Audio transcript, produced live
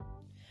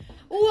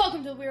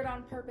Welcome to the Weird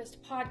on Purpose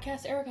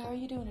podcast. Erica, how are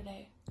you doing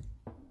today?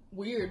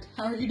 Weird.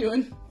 How are you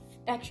doing?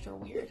 Extra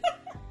weird.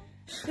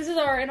 This is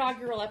our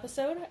inaugural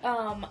episode.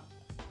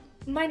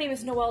 My name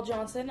is Noelle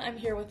Johnson. I'm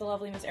here with the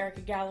lovely Miss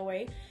Erica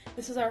Galloway.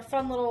 This is our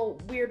fun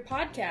little weird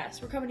podcast.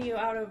 We're coming to you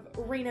out of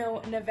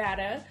Reno,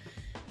 Nevada.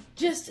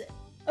 Just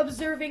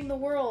observing the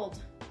world,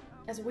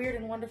 as weird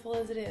and wonderful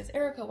as it is.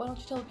 Erica, why don't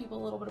you tell people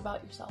a little bit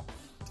about yourself?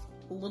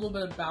 A little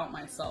bit about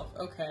myself.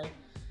 Okay.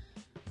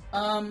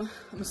 I'm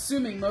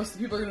assuming most of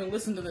the people who are going to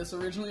listen to this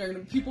originally are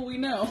going to be people we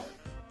know.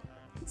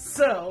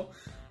 So,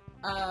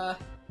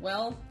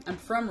 well, I'm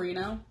from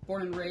Reno,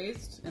 born and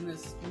raised in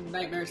this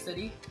nightmare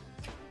city.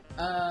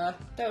 That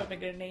would have been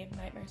a good name,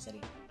 Nightmare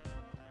City.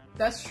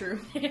 That's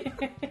true.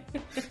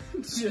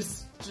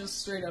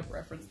 just straight up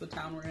reference the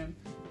town we're in.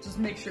 Just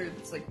make sure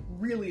it's like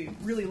really,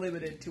 really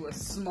limited to a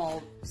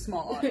small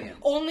audience.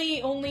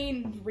 Only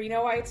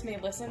Renoites may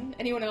listen.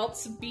 Anyone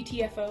else?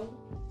 BTFO.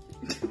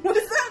 What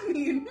does that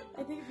mean?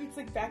 I think it means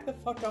like back the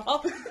fuck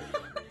off.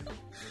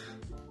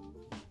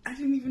 I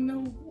didn't even know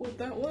what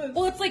that was.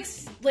 Well, it's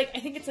like I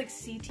think it's like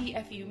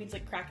CTFU means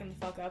like cracking the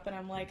fuck up, and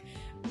I'm like,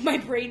 my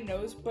brain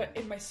knows, but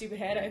in my stupid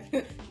head,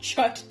 I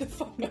shut the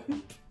fuck up.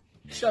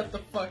 Shut the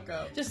fuck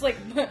up. Just like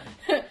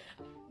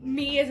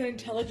me as an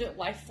intelligent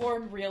life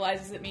form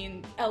realizes it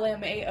means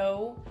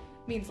LMAO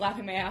means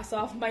laughing my ass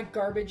off. My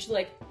garbage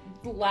like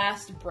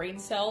last brain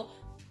cell,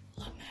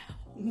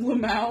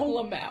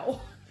 Lamau.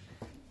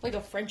 Like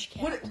a French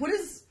cat. What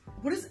does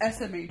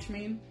SMH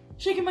mean?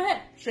 Shaking my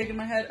head. Shaking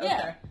my head? Yeah.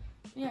 Okay.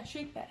 Yeah,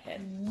 shake that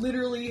head.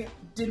 Literally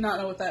did not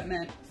know what that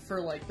meant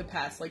for like the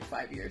past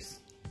 5 years.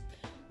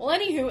 Well,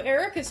 anywho,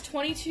 Eric is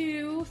 3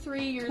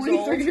 years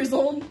old. 23 years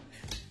old?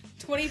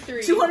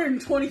 23.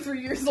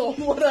 223 years old.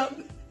 What up?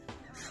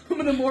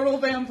 I'm an immortal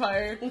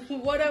vampire.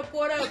 What up?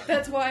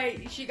 That's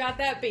why she got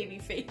that baby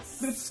face.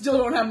 But still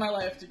don't have my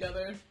life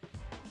together.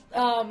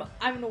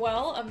 I'm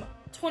Noelle. I'm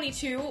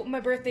 22. My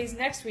birthday's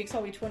next week, so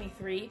I'll be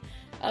 23.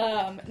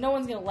 No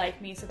one's gonna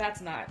like me, so that's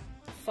not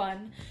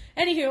fun.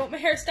 Anywho, I'm a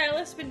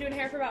hairstylist. Been doing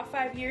hair for about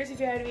 5 years. If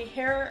you have any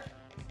hair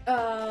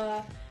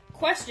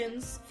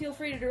questions, feel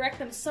free to direct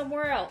them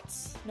somewhere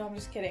else. No, I'm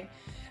just kidding.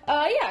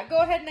 Yeah, go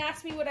ahead and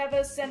ask me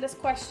whatever. Send us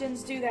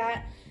questions. Do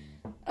that.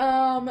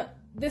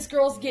 This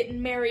girl's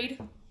getting married.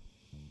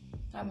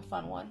 I'm a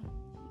fun one.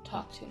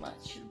 Talk too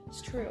much.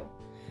 It's true.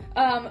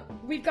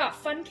 We've got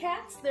fun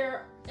cats.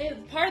 They're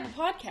part of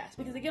the podcast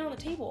because they get on the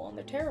table and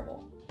they're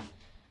terrible.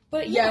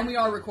 But yeah, and we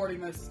are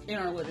recording this in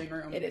our living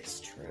room. It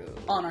is true.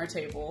 On our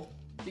table.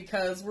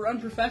 Because we're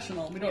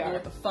unprofessional. We don't know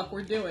what the fuck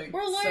we're doing.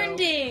 We're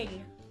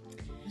learning! So,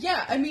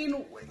 yeah, I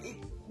mean,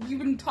 you've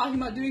been talking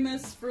about doing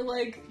this for, a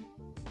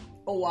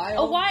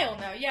while? A while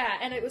now, yeah.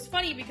 And it was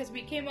funny because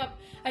we came up...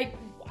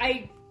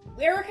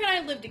 Erica and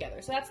I live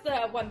together, so that's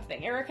the one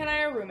thing. Erica and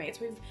I are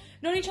roommates. We've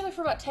known each other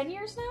for about 10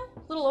 years now?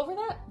 A little over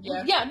that?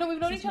 Yeah. Yeah, no, we've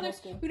known each other.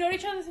 We've known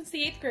each other since the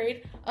 8th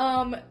grade.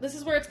 This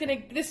is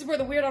where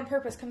the Weird on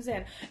Purpose comes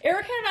in.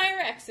 Erica and I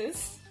are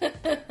exes.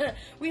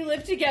 We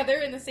live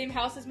together in the same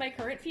house as my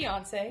current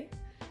fiance.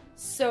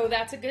 So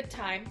that's a good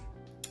time.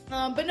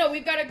 But no,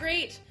 we've got a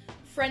great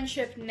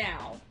friendship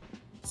now.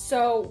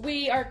 So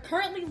we are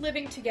currently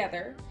living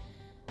together.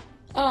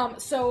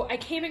 So I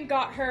came and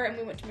got her, and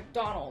we went to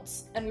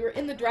McDonald's, and we were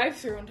in the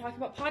drive-thru and talking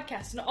about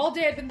podcasts, and all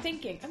day I'd been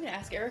thinking, I'm gonna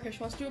ask Erica if she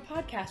wants to do a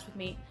podcast with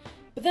me.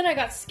 But then I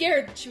got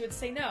scared that she would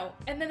say no.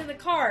 And then in the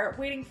car,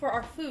 waiting for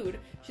our food,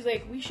 she's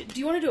like, do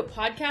you want to do a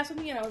podcast with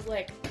me? And I was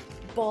like,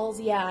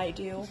 balls, yeah, I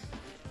do.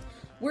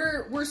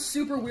 We're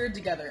super weird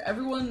together.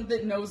 Everyone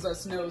that knows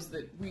us knows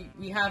that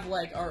we have,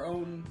 our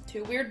own...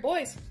 Two weird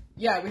boys.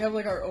 Yeah, we have,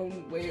 our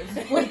own way of,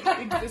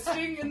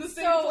 existing in the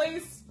same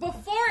place.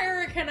 Before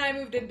Erica and I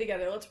moved in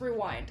together, let's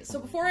rewind. So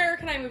before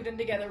Erica and I moved in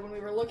together, when we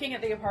were looking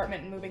at the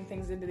apartment and moving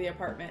things into the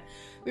apartment,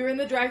 we were in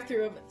the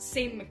drive-thru of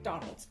same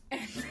McDonald's.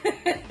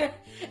 And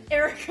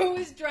Erica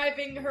was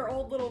driving her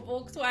old little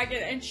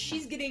Volkswagen, and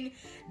she's getting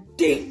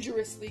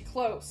dangerously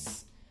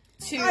close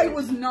to... I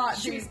was not.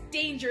 She was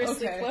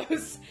dangerously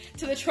close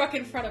to the truck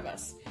in front of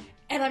us.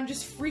 And I'm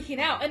just freaking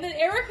out. And then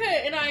Erica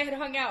and I had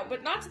hung out,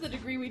 but not to the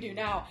degree we do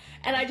now.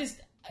 And I just...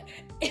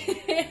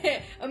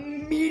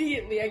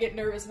 immediately I get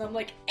nervous and I'm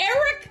like,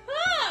 Erica,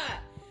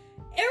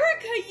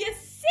 you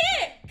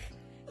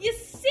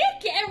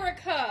sick,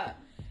 Erica.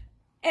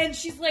 And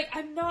she's like,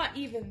 I'm not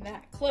even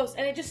that close.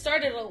 And it just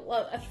started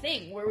a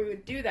thing where we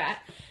would do that.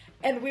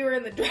 And we were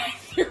in the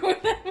drive-thru and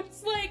I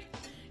was like,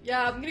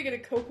 yeah, I'm gonna get a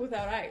Coke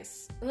without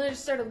ice. And then I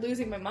just started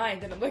losing my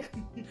mind and I'm like,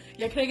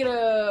 yeah, can I get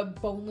a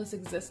boneless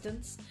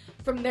existence?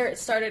 From there it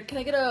started, can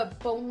I get a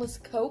boneless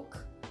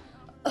Coke?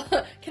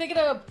 Can I get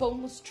a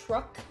boneless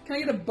truck? Can I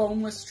get a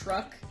boneless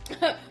truck?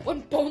 Yeah,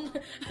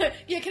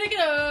 can I get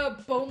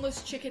a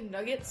boneless chicken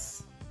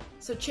nuggets?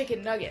 So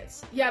chicken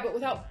nuggets. Yeah, but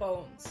without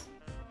bones.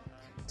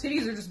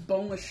 Titties are just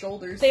boneless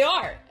shoulders. They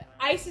are.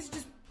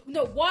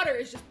 Water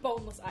is just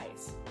boneless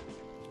ice.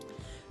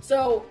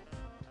 So...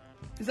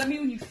 Does that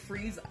mean when you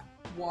freeze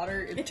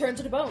water, it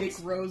turns into bones?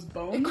 It grows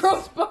bones? It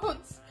grows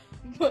bones.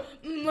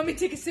 Let me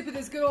take a sip of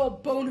this good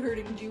old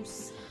bone-hurting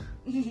juice.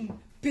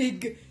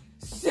 Big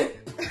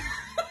sip.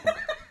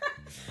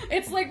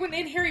 It's like when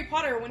in Harry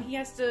Potter, when he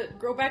has to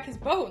grow back his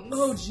bones.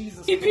 Oh,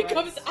 Jesus He Christ.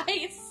 becomes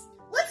ice.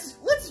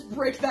 Let's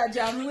break that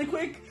down really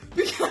quick,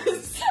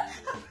 because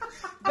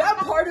that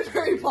part of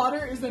Harry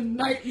Potter is a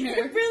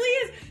nightmare. It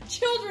really is.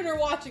 Children are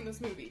watching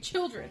this movie.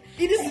 Children.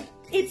 It is.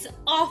 It's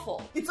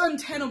awful. It's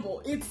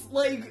untenable. It's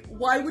like,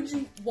 why would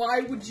you,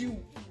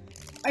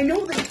 I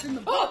know that it's in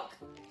the book.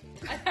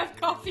 I have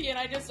coffee and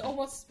I just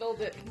almost spilled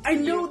it. I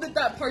know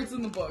that part's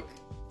in the book,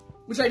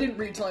 which I didn't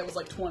read till I was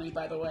like 20,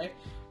 by the way.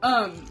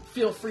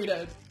 Feel free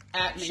to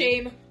at me.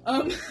 Shame.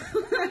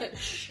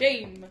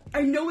 Shame.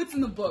 I know it's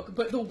in the book,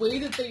 but the way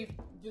that they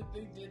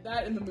did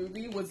that in the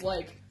movie was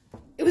like,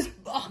 it was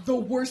the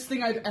worst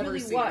thing I've it ever really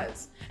seen.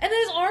 was. And then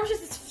his arms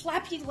just this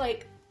flappy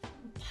like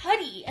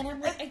putty, and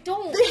I'm like, I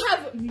don't. They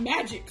have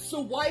magic,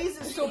 so why is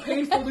it so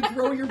painful to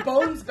grow your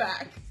bones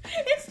back?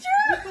 It's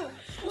true.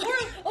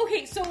 Or,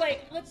 okay, so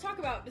like, let's talk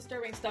about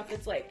disturbing stuff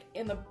that's like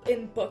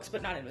in books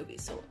but not in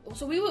movies.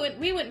 So we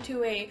went to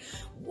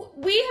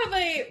we have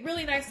a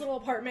really nice little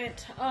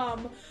apartment.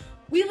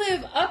 We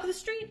live up the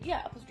street,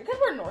 because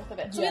we're north of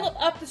it. So we live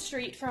up the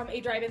street from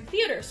a drive-in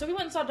theater. So we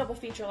went and saw a double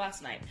feature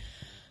last night.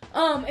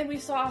 And we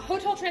saw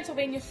Hotel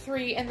Transylvania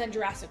 3 and then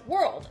Jurassic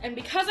World. And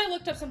because I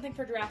looked up something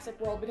for Jurassic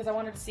World, because I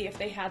wanted to see if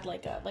they had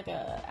like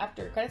a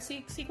after credit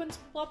sequence,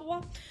 blah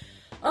blah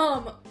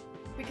blah.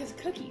 Because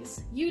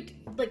cookies,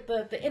 like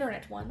the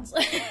internet ones,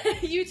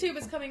 YouTube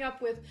is coming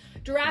up with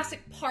Jurassic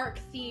Park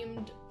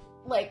themed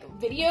like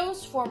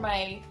videos for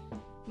my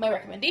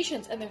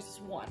recommendations, and there's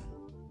this one.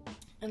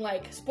 And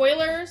like,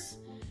 spoilers,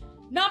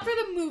 not for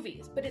the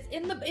movies, but it's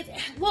in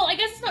well, I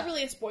guess it's not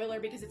really a spoiler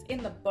because it's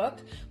in the book,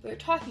 but they're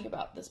talking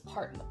about this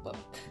part in the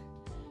book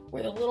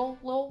where the little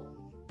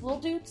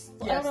dudes,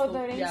 I don't know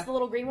their names, the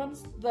little green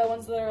ones, the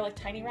ones that are like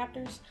tiny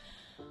raptors,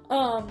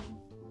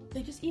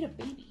 they just eat a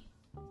baby.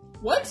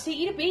 What? They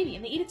eat a baby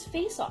and they eat its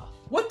face off.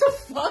 What the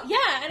fuck?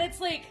 Yeah, and it's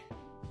like,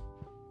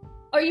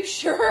 are you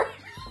sure?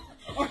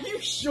 Are you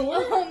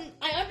sure?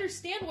 I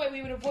understand why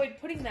we would avoid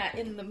putting that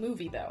in the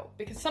movie, though,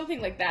 because something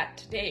like that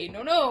today,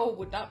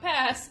 would not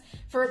pass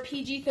for a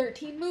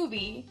PG-13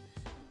 movie.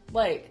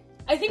 Like,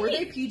 I think were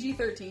they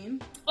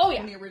PG-13? Oh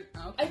yeah, okay.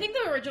 I think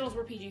the originals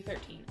were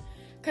PG-13,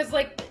 because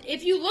like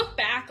if you look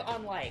back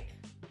on like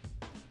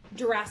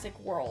Jurassic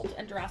World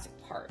and Jurassic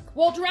Park,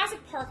 well, Jurassic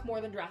Park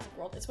more than Jurassic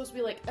World, it's supposed to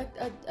be like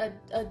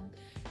a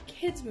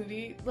kids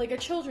movie, like a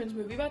children's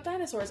movie about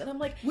dinosaurs, and I'm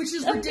like, which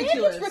is a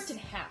ridiculous. Man gets ripped in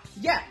half.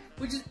 Yeah,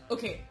 which is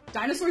okay.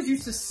 Dinosaurs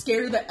used to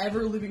scare the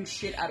ever living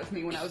shit out of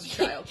me when I was a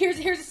child. Here's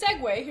a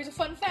segue. Here's a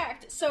fun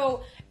fact.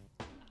 So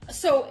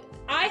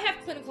I have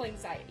clinical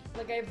anxiety.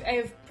 Like I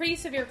have pretty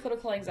severe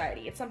clinical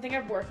anxiety. It's something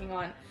I'm working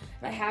on, and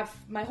I have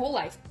my whole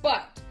life,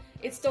 but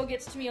it still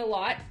gets to me a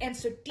lot. And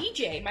so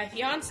DJ, my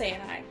fiance,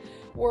 and I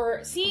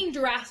were seeing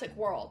Jurassic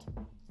World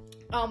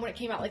when it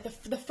came out, like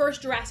the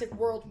first Jurassic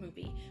World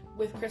movie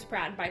with Chris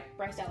Pratt and by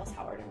Bryce Dallas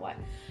Howard and what.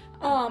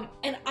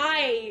 And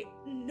I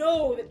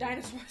know that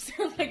dinosaurs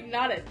are like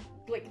not a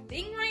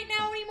thing right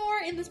now anymore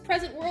in this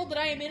present world that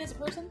I am in as a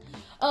person.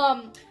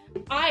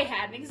 I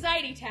had an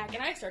anxiety attack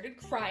and I started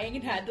crying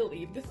and had to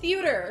leave the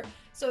theater.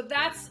 So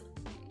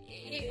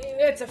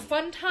it's a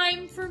fun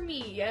time for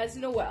me as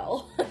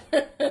Noelle.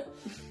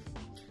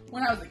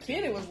 When I was a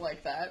kid, it was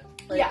like that.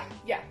 Like,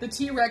 yeah. The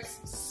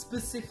T-Rex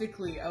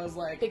specifically, I was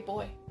like, big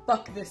boy.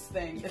 Fuck this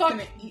thing. It's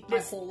gonna eat my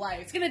whole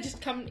life. It's gonna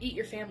just come eat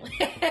your family.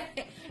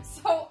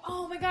 So,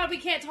 oh my god, we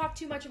can't talk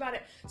too much about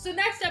it. So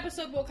next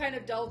episode, we'll kind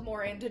of delve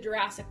more into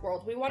Jurassic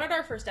World. We wanted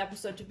our first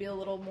episode to be a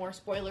little more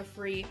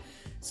spoiler-free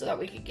so that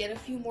we could get a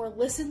few more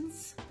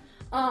listens.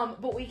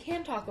 But we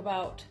can talk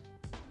about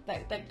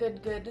that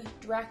good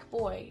Drac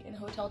boy in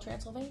Hotel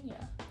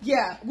Transylvania.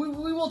 Yeah, we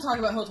will talk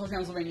about Hotel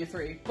Transylvania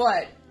 3,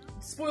 but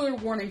spoiler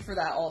warning for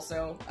that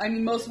also. I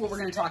mean, most of what we're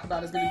going to talk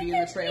about is going to be in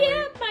the trailer.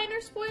 Yeah, minor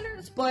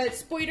spoilers. But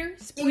spoiler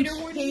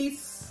warning.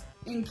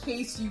 In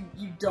case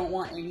you don't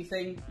want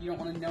anything, you don't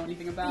want to know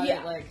anything about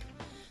it, like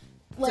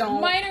don't.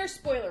 Minor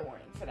spoiler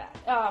warning for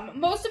that.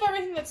 Most of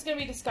everything that's going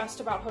to be discussed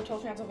about Hotel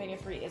Transylvania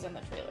 3 is in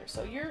the trailer,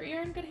 so you're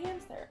in good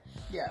hands there.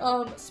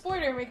 Yeah.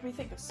 Spoiler make me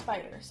think of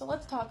Spider, so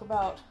let's talk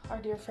about our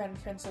dear friend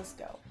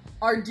Francisco.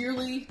 Our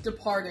dearly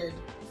departed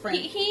friend.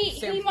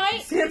 He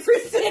might. San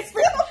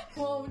Francisco.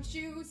 Won't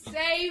you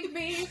save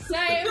me,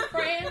 San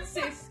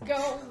Francisco?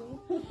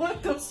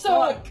 What the So,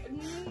 fuck?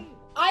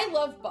 I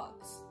love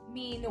bugs.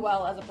 Me,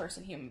 Noelle, as a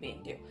person, human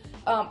being, do.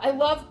 I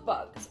love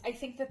bugs. I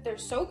think that they're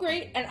so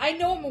great, and I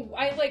know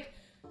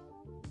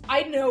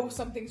I know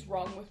something's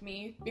wrong with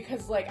me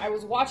because, like, I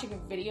was watching a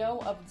video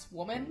of this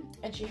woman,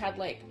 and she had,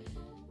 like,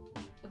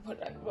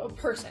 a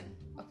person.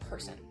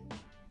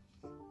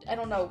 I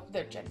don't know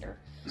their gender.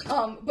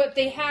 But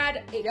they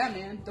had a... Yeah,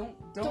 man, don't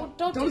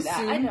do assume,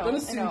 that. I know, don't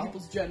assume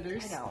people's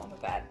genders. I know, I'm a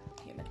bad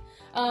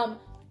human.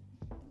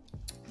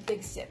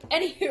 Big sip.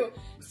 Anywho,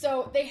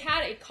 so they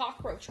had a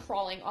cockroach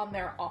crawling on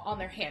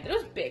their hand. It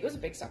was big. It was a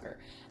big sucker.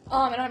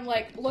 And I'm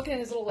like looking at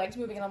his little legs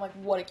moving, and I'm like,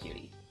 what a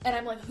cutie. And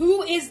I'm like,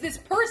 who is this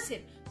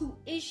person? Who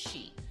is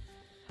she?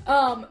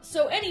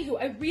 So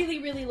anywho, I really,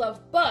 really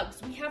love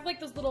bugs. We have like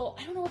those little,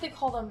 I don't know what they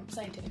call them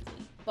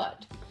scientifically,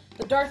 but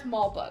the Darth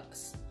Maul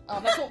bugs.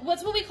 That's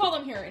what we call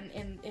them here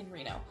in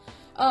Reno.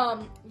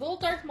 Little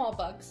Darth Maul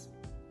bugs.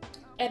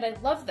 And I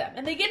love them.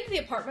 And they get into the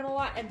apartment a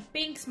lot, and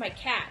Binks, my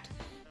cat,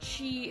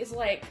 she is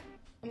like,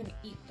 I'm gonna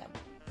eat them.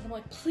 And I'm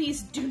like,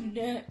 please do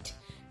not.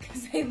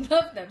 Because I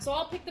love them. So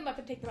I'll pick them up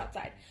and take them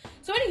outside.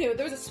 So anywho,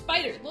 there was a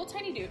spider, little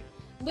tiny dude,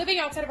 living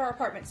outside of our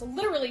apartment. So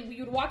literally,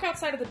 you would walk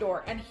outside of the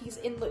door, and he's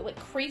in the like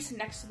crease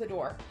next to the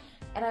door.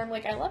 And I'm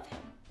like, I love him.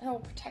 And I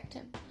will protect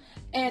him.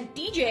 And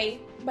DJ,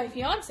 my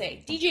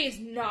fiance, DJ is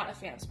not a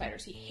fan of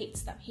spiders. He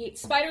hates them. He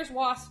hates spiders,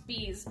 wasps,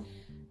 bees.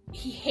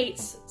 He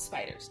hates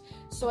spiders.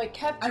 So I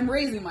kept... I'm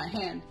raising my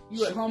hand.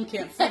 You at home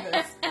can't see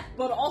this.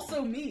 But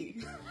also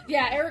me.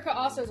 Yeah, Erica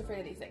also is afraid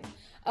of these things.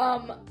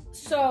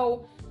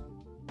 So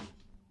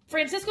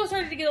Francisco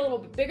started to get a little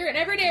bit bigger, and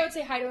every day I would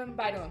say hi to him and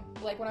bye to him.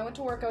 Like, when I went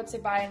to work, I would say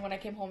bye, and when I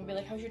came home, I'd be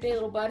like, how's your day,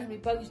 little bud? How many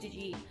bugs did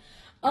you eat?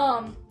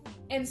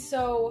 And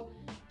so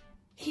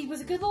he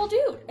was a good little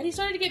dude, and he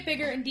started to get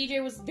bigger, and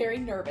DJ was very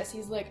nervous.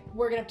 He's like,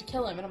 we're gonna have to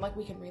kill him, and I'm like,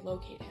 we can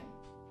relocate him.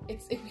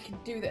 If we can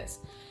do this.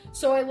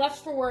 So I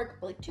left for work,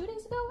 like 2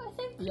 days ago, I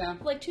think? Yeah.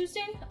 Like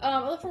Tuesday? I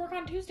left for work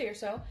on Tuesday or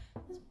so.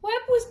 His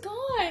web was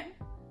gone.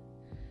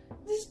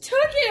 They just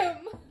took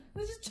him.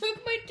 They just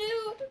took my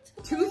dude.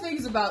 Two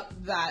things about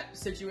that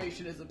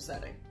situation is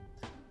upsetting.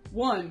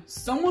 One,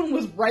 someone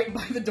was right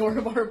by the door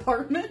of our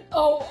apartment.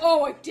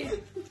 Oh, I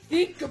didn't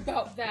think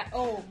about that.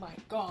 Oh my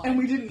god. And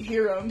we didn't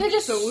hear him. They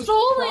just so it was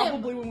stole him.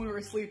 probably when we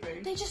were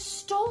sleeping. They just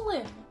stole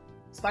him.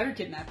 Spider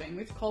kidnapping. We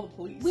have to call the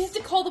police. We have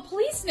to call the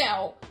police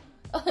now.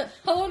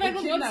 Hello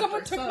 911.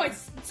 Someone took my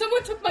son. It's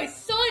hard to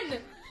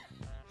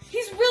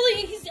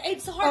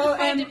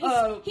find him.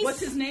 He's what's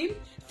his name?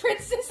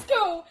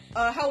 Francisco.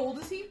 How old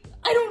is he?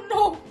 I don't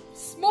know.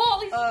 Small.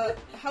 He's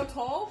how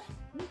tall?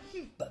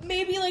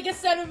 maybe like a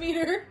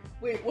centimeter.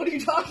 Wait, what are you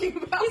talking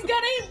about? He's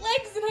got 8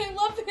 legs and I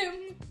love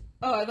him.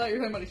 Oh, I thought you were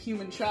talking about a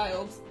human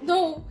child.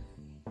 No,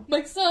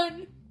 my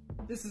son.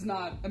 This is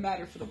not a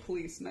matter for the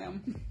police,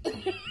 ma'am.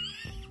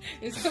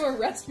 He's gonna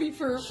arrest me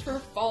for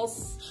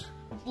false,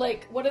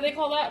 like, what do they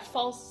call that?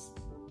 False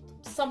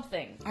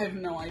something. I have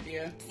no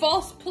idea.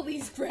 False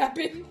police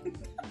grabbing.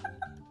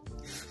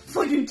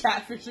 Fucking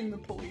catfishing the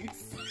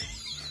police.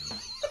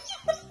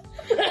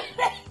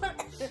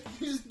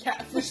 You just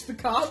catfish the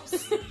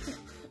cops.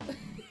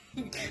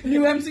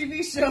 New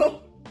MTV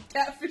show,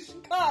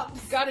 catfishing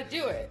cops. Gotta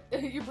do it.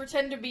 You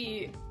pretend to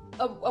be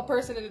a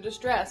person in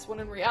distress when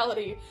in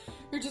reality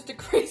you're just a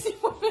crazy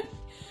woman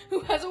who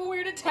has a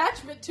weird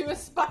attachment to a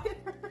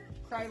spider.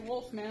 Crying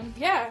wolf, man.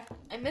 Yeah,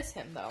 I miss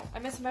him though. I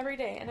miss him every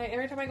day, and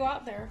every time I go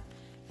out there,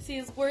 see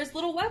where his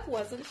little web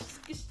was, and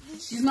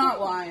she's not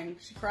lying.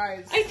 She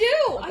cries. I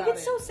do. I get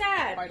so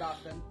sad. Quite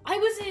often. I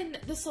was in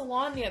the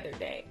salon the other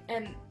day,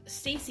 and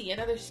Stacy,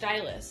 another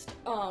stylist,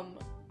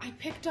 I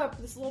picked up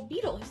this little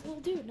beetle, his little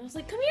dude, and I was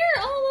like, "Come here,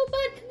 oh little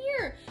bud, come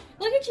here.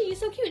 Look at you, you're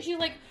so cute." And she's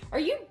like, "Are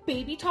you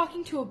baby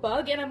talking to a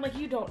bug?" And I'm like,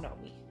 "You don't know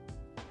me.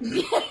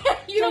 You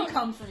don't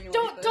come for me.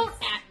 Don't like don't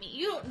at me.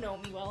 You don't know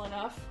me well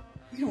enough.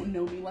 You don't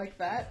know me like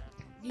that.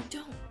 You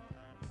don't.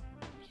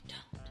 You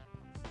don't."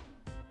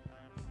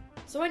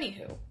 So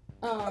anywho,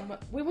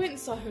 we went and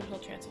saw Hotel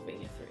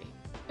Transylvania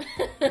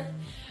 3.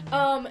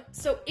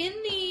 So in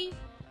the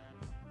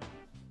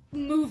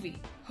movie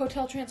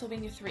Hotel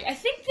Transylvania 3, I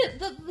think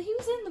that he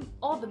was in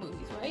all the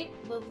movies, right?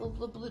 The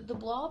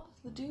blob,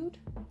 the dude.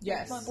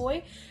 Yes. My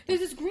boy. There's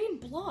this green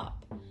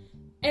blob,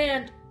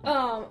 and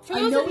for I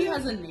those know of he you,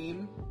 has a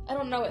name, I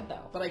don't know it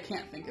though, but I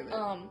can't think of it.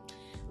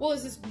 Well,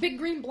 it's this big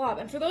green blob,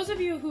 and for those of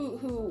you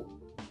who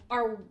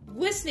are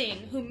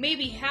listening who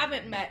maybe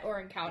haven't met or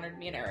encountered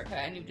me and Erica,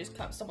 and you've just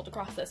stumbled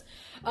across this,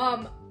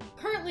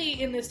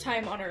 currently in this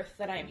time on Earth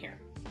that I am here,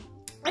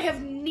 I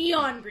have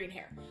neon green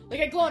hair. Like,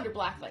 I glow under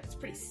black light. It's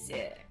pretty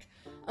sick.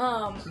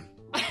 I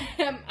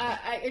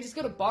just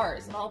go to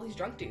bars and all these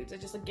drunk dudes. I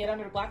just like get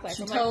under the black light.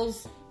 She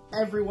tells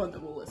everyone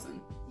that will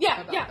listen.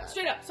 Yeah,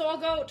 straight up. So I'll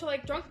go to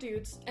like drunk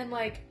dudes and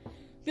like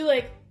be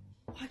like,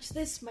 "Watch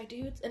this, my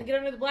dudes," and get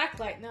under the black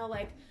light, and they'll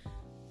like,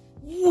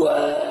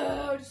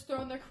 whoa, just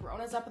throwing their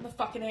Coronas up in the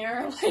fucking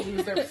air, like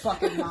lose their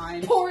fucking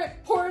mind,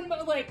 pouring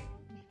like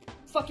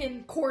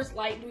fucking Coors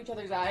Light into each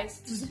other's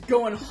eyes, just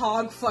going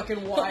hog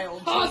fucking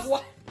wild,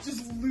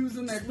 just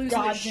losing their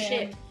goddamn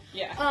shit.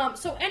 Yeah.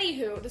 So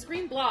anywho, this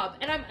green blob,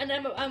 and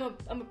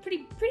I'm a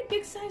pretty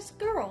big sized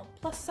girl.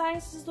 Plus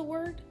size is the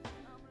word.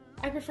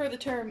 I prefer the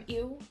term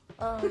ew.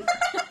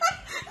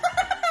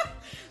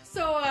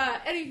 So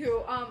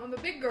anywho, I'm a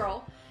big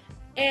girl,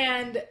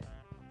 and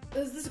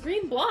there's this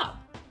green blob,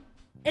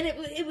 and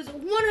it was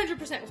 100%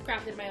 was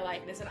crafted in my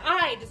likeness, and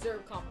I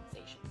deserve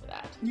compensation for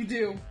that. You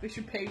do. They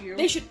should pay you.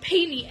 They should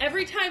pay me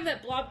every time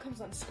that blob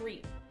comes on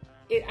screen.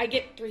 I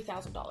get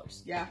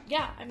 $3,000. Yeah.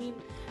 Yeah, I mean,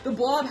 the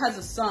blob has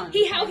a son.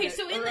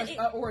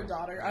 Or a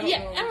daughter. I don't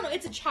know. I don't know.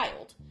 It's a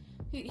child.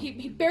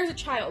 He bears a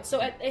child. So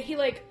he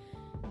like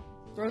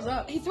throws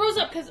up. He throws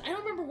up because I don't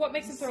remember what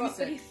makes him throw up.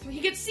 But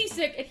he gets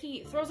seasick and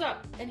he throws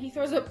up, and he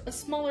throws up a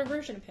smaller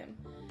version of him,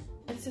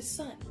 and it's his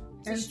son.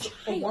 It's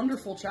a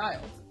wonderful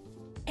child.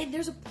 And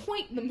there's a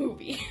point in the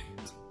movie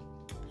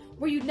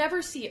where you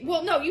never see it.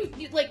 Well, no, you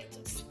like,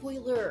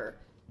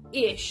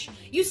 spoiler-ish.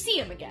 You see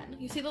him again.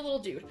 You see the little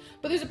dude.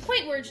 But there's a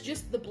point where it's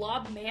just the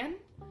blob man,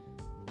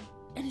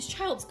 and his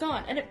child's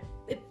gone. And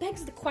it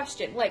begs the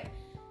question, like,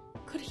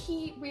 could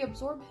he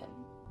reabsorb him?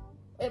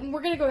 And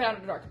we're gonna go down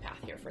a dark path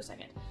here for a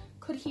second.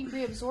 Could he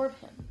reabsorb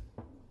him?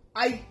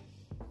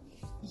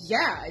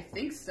 Yeah, I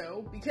think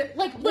so. Because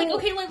let's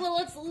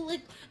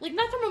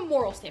not from a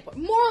moral standpoint.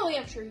 Morally,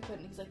 I'm sure he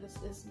couldn't. He's like, this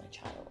is my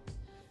child.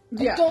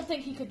 Yeah. I don't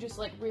think he could just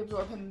like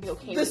reabsorb him and be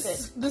okay with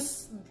it.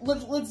 Let's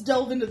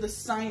delve into the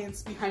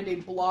science behind a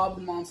blob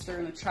monster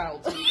in a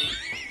child's movie.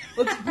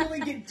 Let's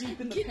really get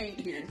deep in the paint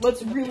here.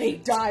 Let's really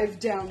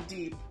dive down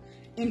deep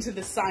into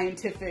the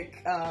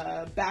scientific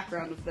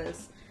background of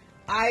this.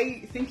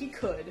 I think he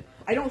could.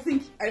 I don't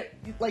think,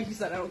 like you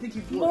said, I don't think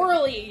he would.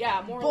 Morally.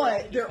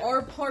 But there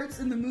are parts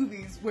in the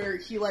movies where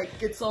he, like,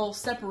 gets all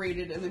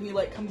separated and then he,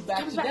 like, comes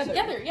back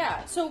together.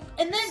 Yeah. So,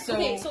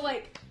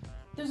 like,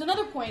 there's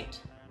another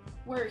point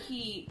where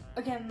he,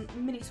 again,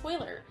 mini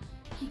spoiler,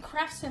 he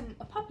crafts him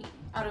a puppy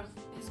out of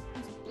his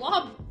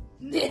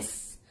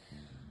blobness.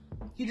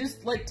 He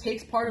just, like,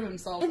 takes part of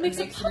himself and makes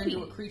it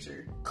into a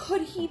creature.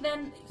 Could he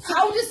then...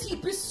 How does he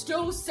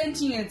bestow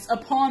sentience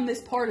upon this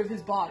part of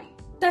his body?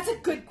 That's a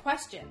good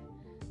question.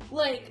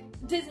 Like,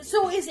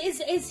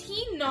 is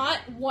he not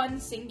one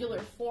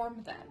singular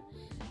form then?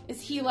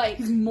 Is he like...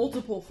 He's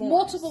multiple forms.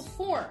 Multiple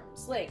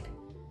forms, like...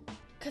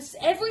 Because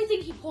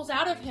everything he pulls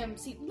out of him...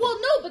 Well,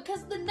 no,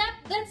 because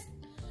that's...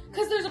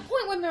 Because there's a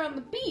point when they're on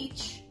the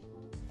beach,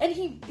 and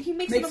he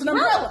makes an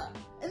umbrella.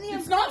 And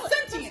it's not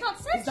sentient.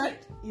 That's not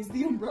sentient. Is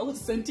the umbrella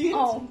sentient?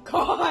 Oh,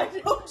 God.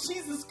 Oh,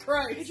 Jesus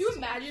Christ. Could you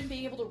imagine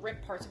being able to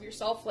rip parts of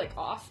yourself, like,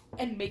 off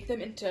and make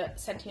them into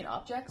sentient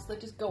objects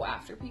that just go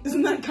after people?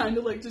 Isn't that kind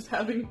of like just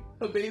having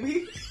a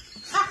baby?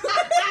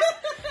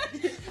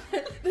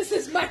 This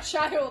is my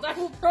child. I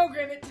will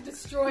program it to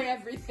destroy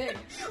everything.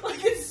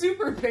 Like, it's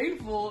super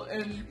painful,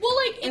 and... Well,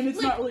 like...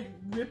 it's not, like,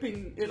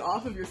 ripping it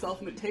off of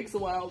yourself, and it takes a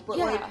while, but,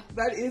 like,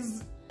 that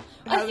is...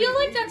 I feel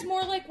like that's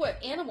more like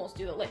what animals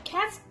do, though. Like,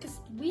 cats, because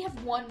we have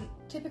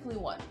typically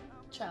one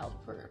child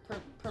per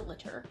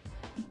litter.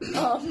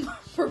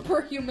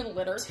 per human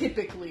litter.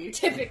 Typically.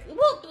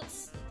 Well,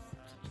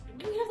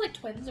 we have, like,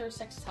 twins or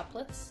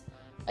sextuplets.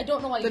 I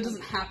don't know why that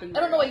doesn't happen.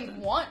 I don't know why you'd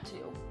want to.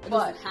 It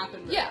doesn't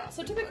happen. Yeah,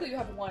 so typically you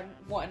have one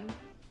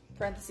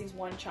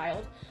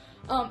child.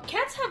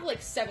 Cats have,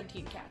 like,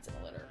 17 cats in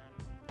a litter.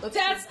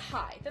 That's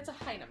high. That's a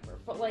high number.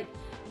 But, like,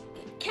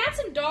 cats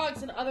and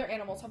dogs and other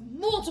animals have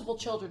multiple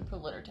children per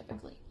litter,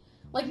 typically.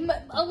 Like,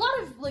 a lot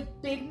of, like,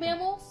 big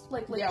mammals,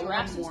 like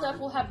giraffes and stuff,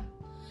 will have...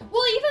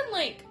 Well, even,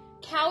 like,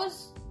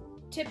 cows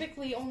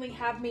typically only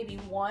have maybe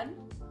one.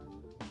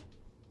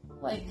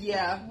 Like,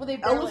 yeah. Well,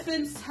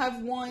 elephants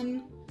have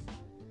one,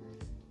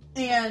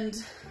 and...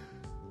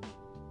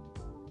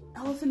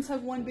 Elephants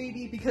have one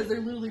baby because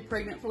they're literally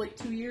pregnant for, like,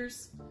 2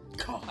 years.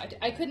 God,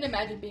 I couldn't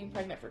imagine being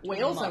pregnant for 2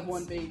 Whales months. have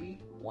one baby.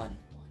 One.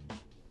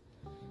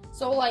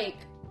 So, like,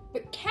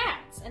 but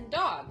cats and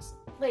dogs,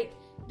 like,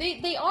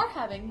 they are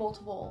having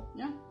multiple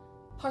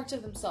parts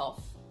of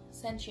themselves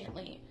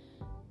sentiently.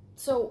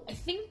 So, I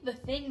think the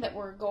thing that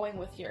we're going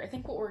with here, I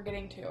think what we're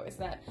getting to is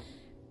that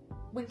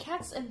when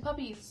cats and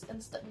puppies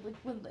and stuff, like,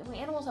 when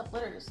animals have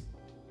litters,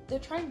 they're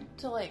trying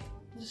to, like,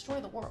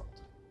 destroy the world.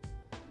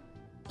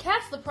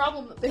 Cats, the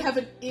problem... They have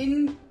an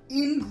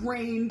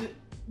ingrained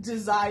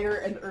desire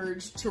and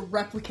urge to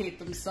replicate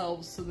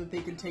themselves so that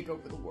they can take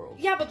over the world.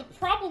 Yeah, but the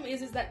problem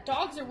is that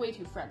dogs are way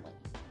too friendly,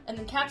 and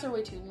then cats are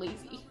way too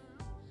lazy.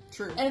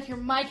 True. And if you're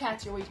my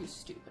cats, you're way too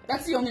stupid.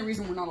 That's the only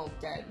reason we're not all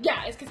dead.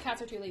 Yeah, it's because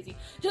cats are too lazy.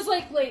 Just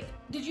like,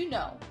 did you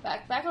know,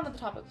 back onto the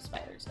topic of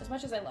spiders, as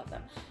much as I love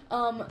them,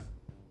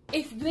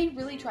 if they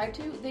really tried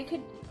to, they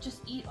could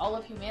just eat all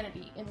of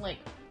humanity in, like,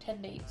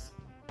 10 days.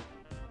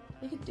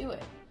 They could do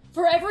it.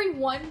 For every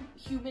one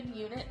human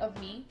unit of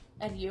me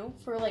and you,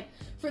 for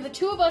the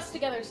two of us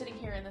together sitting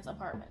here in this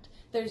apartment,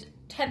 there's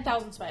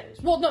 10,000 spiders.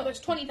 Well, no, there's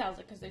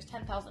 20,000 because there's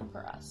 10,000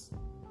 per us.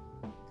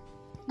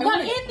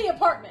 Not in the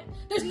apartment.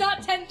 There's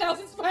not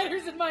 10,000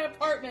 spiders in my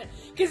apartment.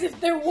 Because if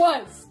there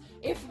was,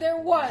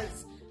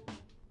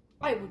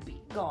 I would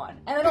be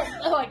gone. And I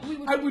don't, like,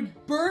 I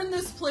would burn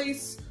this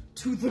place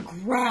to the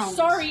ground.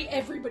 Sorry,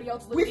 everybody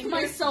else living with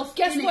myself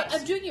here. Guess in what? it.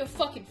 I'm doing you a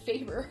fucking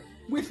favor.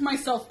 With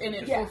myself in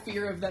it for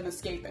fear of them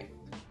escaping.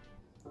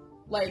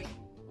 Like,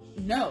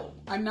 no,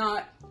 I'm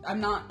not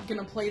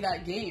gonna play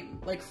that game.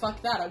 Like,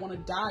 fuck that, I want to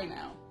die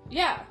now.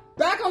 Yeah.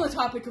 Back on the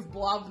topic of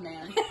Blob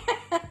Man,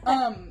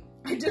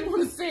 I did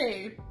want to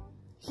say,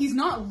 he's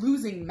not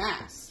losing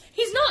mass.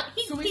 He's not.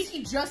 Is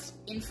he just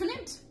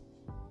infinite?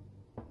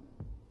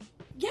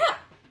 Yeah.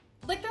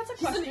 Like, that's a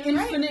question, He's an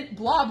infinite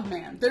Blob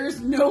Man. There's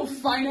no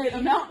finite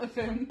amount of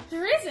him.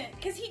 There isn't,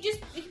 because he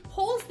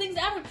pulls things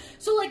out of him.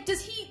 So, like, do you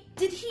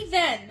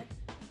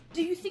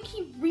think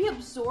he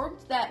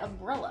reabsorbed that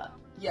umbrella?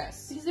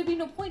 Yes. Because there'd be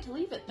no point to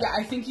leave it there. Yeah,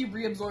 I think he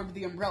reabsorbed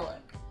the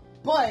umbrella.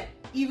 But,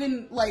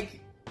 even,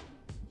 like,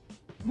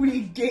 when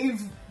he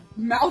gave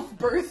mouth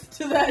birth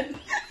to that...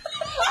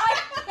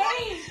 I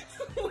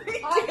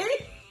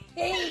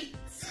hate!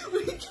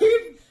 When he gave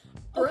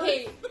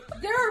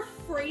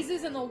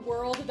diseases in the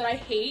world that I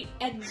hate,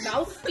 and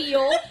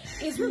mouthfeel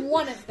is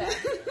one of them.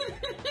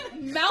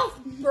 Mouth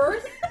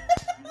birth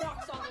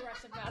knocks all the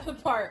rest of them out of the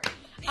park.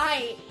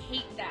 I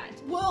hate that.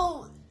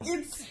 Well,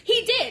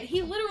 He did.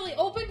 He literally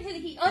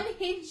he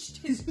unhinged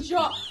his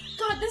jaw.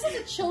 God, this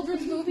is a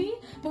children's movie,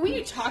 but when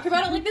you talk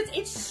about it like this,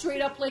 it's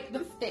straight up like The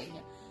Thing.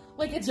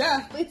 Like,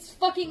 it's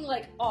fucking,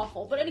 like,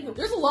 awful. But anywho.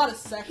 There's a lot of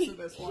sex in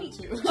this one,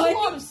 too. There's a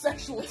lot of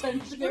sexual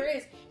tension. There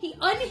is. He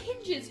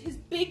unhinges his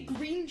big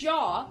green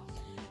jaw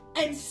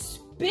and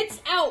spits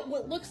out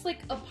what looks like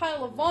a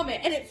pile of vomit,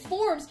 and it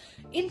forms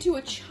into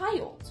a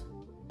child.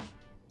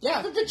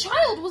 Yeah. The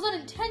child was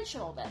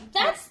unintentional then.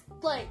 That's,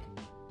 like...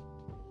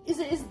 Is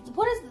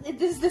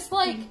this,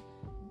 like...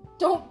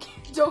 Don't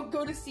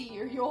go to sea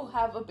or you'll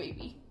have a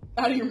baby.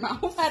 Out of your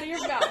mouth? Out of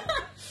your mouth.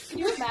 Can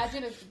you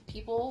imagine if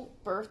people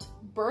birthed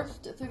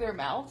through their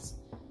mouths?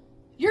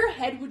 Your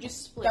head would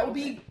just split. That would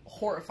be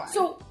horrifying.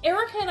 So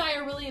Erica and I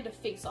are really into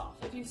Face Off.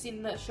 If you've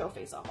seen the show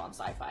Face Off on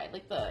Sci-Fi,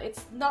 like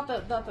it's not the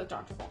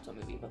John Travolta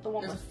movie, but the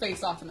one there's with a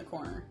face off in the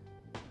corner.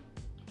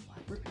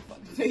 Rip your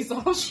fucking face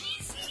off.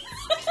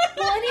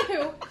 Well,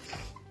 anywho.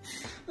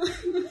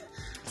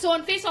 So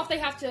on Face Off, they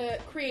have to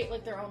create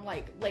like their own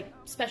like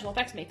special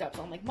effects makeups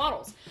on like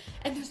models.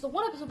 And there's the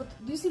one episode with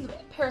you see the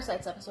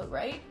Parasites episode,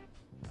 right?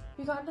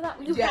 We got into that.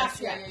 We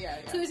yes, yeah.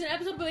 So there's an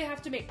episode where they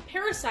have to make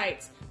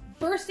parasites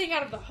bursting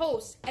out of the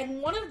host,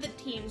 and one of the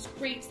teams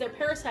creates their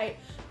parasite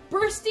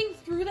bursting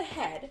through the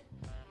head,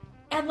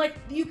 and like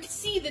you can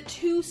see the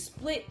two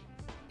split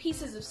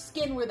pieces of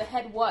skin where the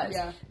head was.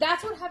 Yeah.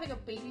 That's what having a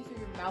baby through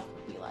your mouth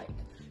would be like.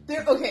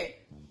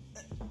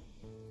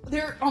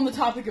 They're on the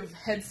topic of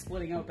head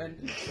splitting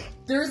open.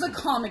 There's a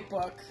comic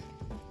book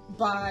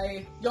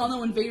by, y'all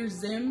know Invader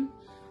Zim?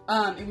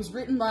 It was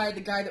written by the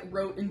guy that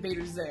wrote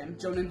Invader Zim,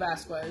 Jonan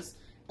Vasquez,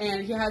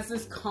 and he has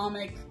this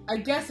comic, I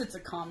guess it's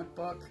a comic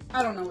book,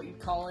 I don't know what you'd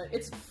call it,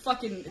 it's a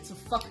fucked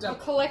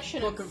up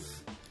collection book of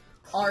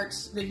art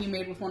that he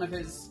made with one of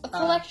his... A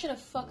collection of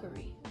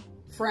fuckery.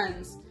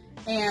 Friends,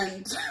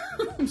 and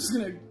I'm just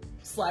gonna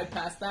slide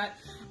past that,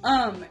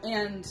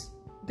 and...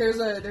 There's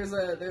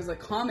a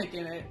comic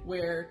in it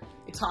where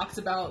it talks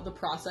about the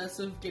process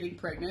of getting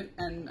pregnant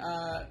and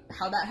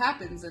how that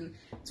happens, and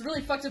it's a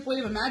really fucked up way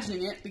of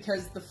imagining it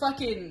because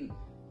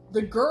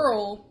the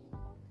girl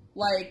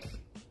like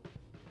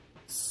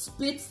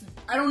spits,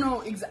 I don't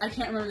know I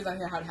can't remember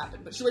exactly how it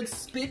happened, but she like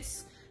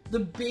spits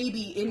the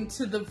baby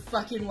into the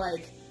fucking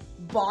like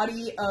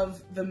body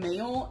of the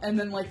male, and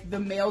then like the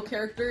male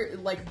character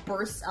like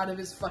bursts out of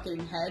his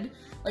fucking head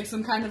like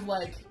some kind of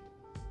like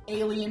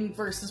Alien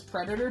versus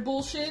Predator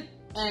bullshit,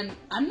 and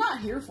I'm not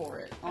here for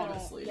it,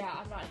 honestly.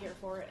 I'm not here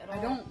for it at all.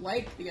 I don't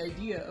like the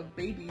idea of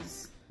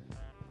babies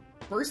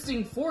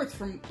bursting forth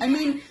from... I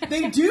mean,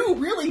 they do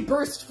really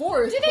burst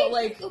forth, but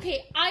like...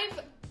 Okay,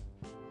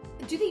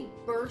 do they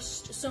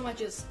burst so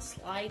much as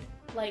slide?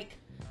 Like...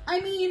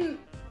 I mean,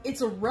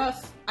 it's a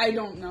rough... I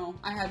don't know.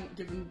 I haven't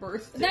given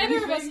birth to Neither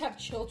anything. of us have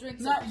children.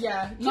 So not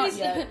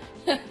yet.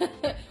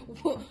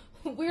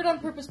 Weird on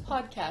Purpose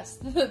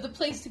podcast, the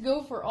place to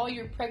go for all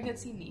your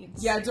pregnancy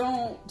needs. Yeah,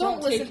 don't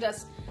listen to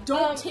us.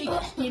 Don't take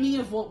any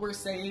of what we're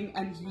saying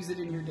and use it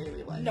in your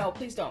daily life. No,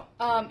 please don't.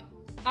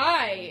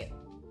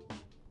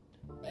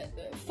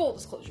 Full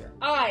disclosure,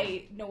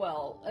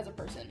 Noelle, as a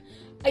person,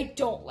 I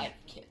don't like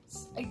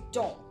kids. I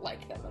don't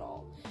like them at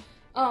all.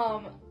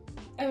 I'm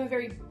a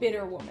very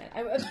bitter woman.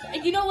 That's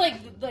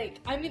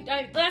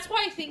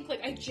why I think,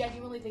 like, I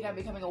genuinely think I'm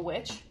becoming a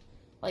witch.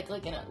 Like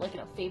in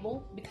a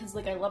fable, because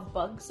like I love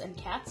bugs and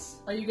cats.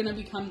 Are you gonna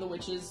become the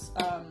witches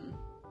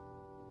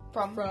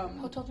from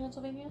Hotel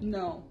Transylvania?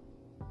 No.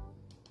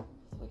 The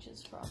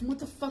witches from what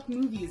the fuck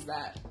movie is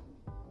that?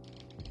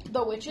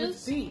 The Witches?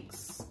 With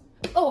Binks.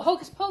 Oh,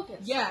 Hocus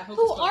Pocus. Yeah, Hocus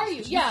Who Pocus. are you?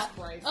 Jesus yeah.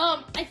 Christ.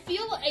 I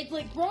feel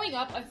like growing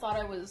up, I thought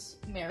I was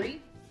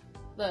Mary,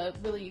 the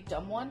really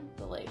dumb one,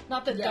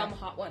 not the dumb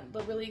hot one,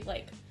 the really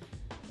like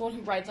the one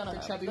who rides on the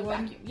chubby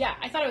one. Vacuum. Yeah,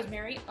 I thought I was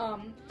Mary.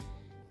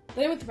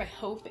 Then I went through my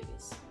hoe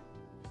phase,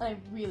 and I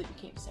really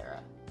became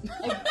Sarah.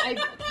 I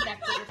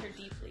connected with her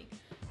deeply.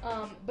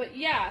 But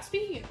yeah,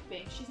 speaking of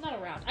Binks, she's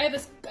not around. I have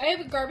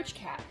a garbage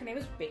cat. Her name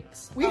is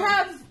Binks. We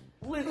have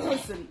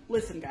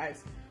listen,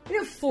 guys. We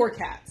have 4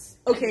 cats.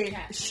 Okay,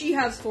 she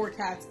has 4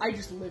 cats. I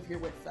just live here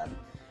with them.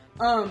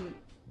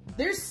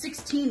 There's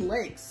 16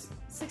 legs.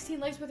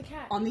 16 legs with a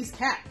cat. On these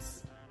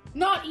cats.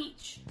 Not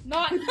each.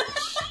 Not each.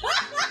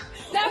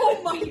 That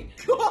would be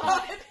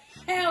God.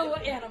 Hell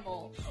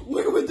animal.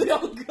 Where would they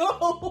all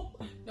go?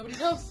 Nobody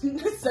knows.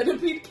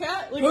 Centipede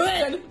cat? Like a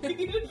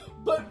centipede,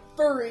 but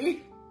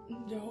furry.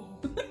 No.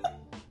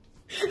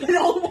 And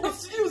all it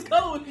wants to do is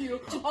cuddle with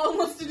you. All it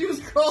wants to do is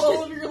crawl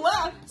all over your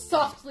lap.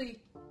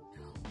 Softly.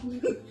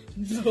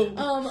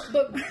 No.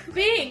 But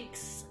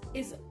Binks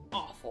is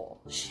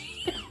awful.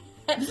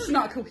 This is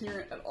not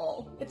coherent at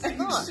all. It's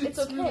not. It's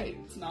okay. Really,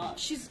 it's not.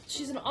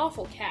 She's an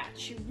awful cat.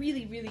 She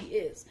really, really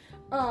is.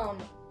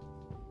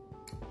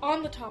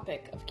 On the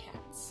topic of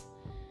cats.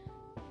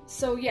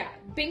 So yeah,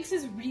 Binks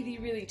is really,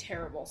 really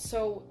terrible.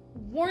 So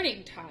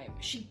warning time,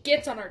 she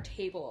gets on our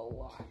table a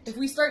lot. If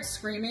we start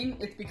screaming,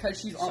 it's because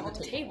she's on the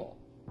table.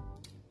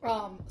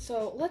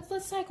 So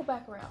let's cycle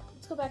back around.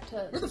 Let's go back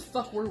to where the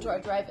fuck were we? Our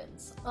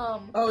drive-ins.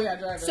 Oh yeah,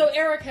 drive-ins. So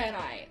Erica and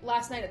I,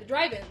 last night at the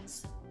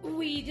drive-ins,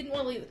 we didn't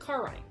want to leave the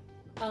car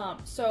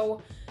running.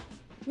 So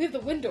we have the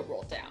window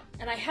rolled down,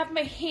 and I have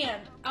my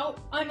hand out.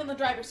 I'm in the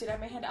driver's seat. I have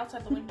my hand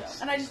outside the window,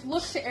 and I just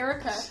look to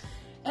Erica,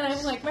 and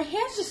I'm like, my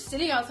hand's just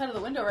sitting outside of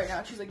the window right now.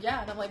 And she's like,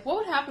 yeah, and I'm like, what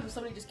would happen if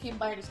somebody just came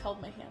by and just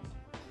held my hand?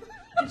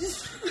 And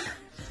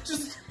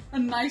just a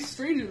nice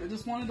stranger that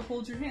just wanted to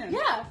hold your hand.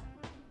 Yeah.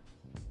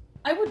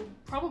 I would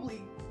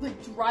probably,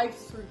 drive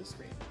through the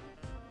screen.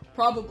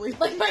 Probably.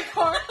 Like, my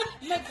car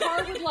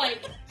would,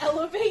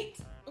 elevate,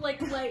 like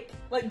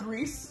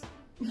Grease?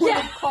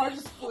 Yeah. The car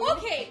just flew.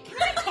 Okay, can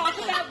I talk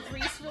about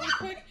Grease really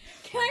quick?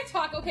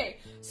 Okay,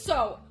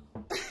 so,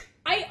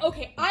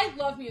 I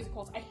love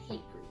musicals. I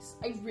hate Grease.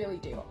 I really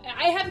do.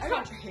 I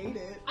don't hate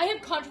it. I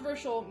have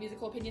controversial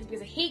musical opinions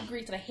because I hate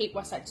Grease and I hate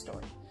West Side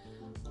Story.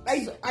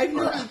 I've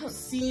never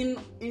seen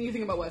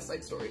anything about West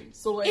Side Story,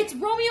 so it's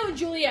Romeo and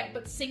Juliet,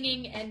 but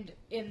singing and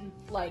in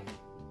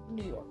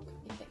New York.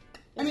 I think.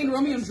 I mean,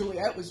 Romeo and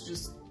Juliet was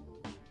just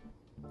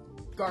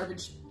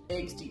garbage,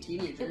 angsty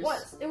teenagers.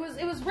 It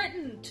was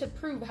written to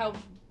prove how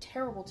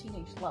terrible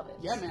teenage love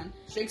is. Yeah, man.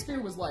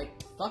 Shakespeare was like,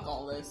 fuck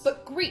all this.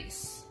 But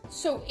Grease.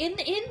 So in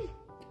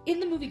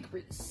the movie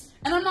Grease.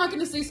 And I'm not going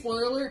to say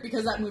spoiler alert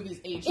because that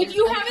movie's aged. If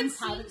you haven't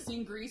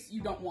seen Grease,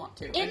 you don't want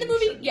to. In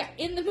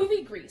the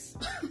movie Grease,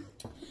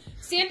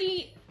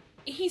 Sandy,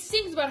 he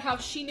sings about how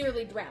she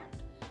nearly drowned.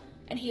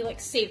 And he,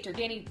 saved her.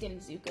 Danny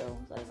Zuko,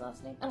 is that his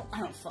last name? I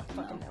don't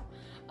fucking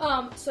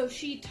know. So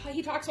he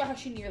talks about how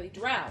she nearly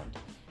drowned.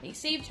 And he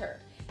saved her.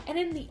 And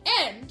in the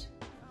end,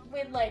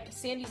 when,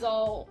 Sandy's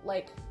all,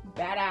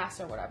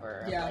 badass or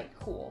whatever, yeah. and,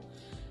 cool.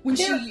 When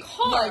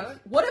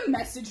what a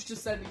message to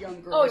send to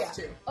young girls,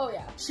 too. Oh,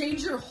 yeah.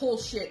 Change your whole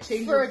shit.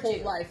 Change your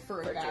whole life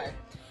for a guy.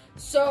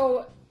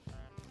 So,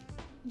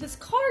 this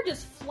car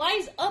just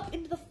flies up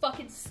into the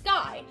fucking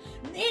sky.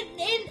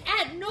 And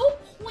at no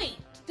point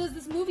does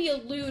this movie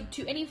allude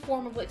to any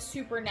form of,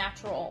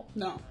 supernatural...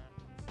 No.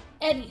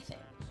 Anything.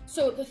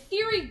 So, the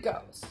theory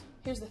goes...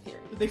 Here's the theory.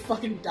 That they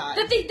fucking died.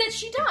 That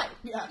she died.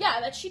 Yeah. Yeah,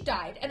 that she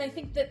died. And I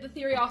think that the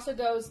theory also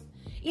goes...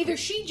 Either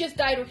she just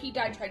died or he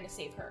died trying to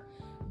save her.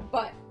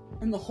 But...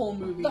 And the whole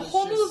movie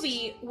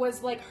movie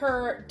was,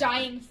 her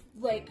dying...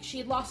 she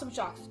had lost so much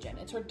oxygen.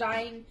 It's her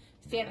dying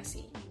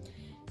fantasy.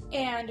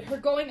 And her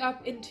going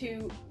up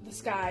into the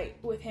sky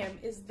with him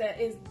is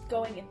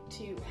going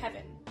into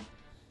heaven.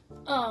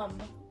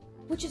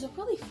 Which is a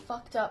really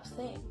fucked up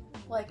thing.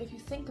 If you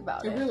think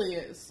about it. It really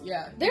is,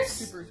 yeah. It's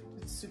super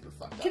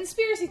fucked up.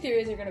 Conspiracy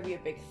theories are going to be a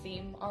big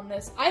theme on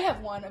this. I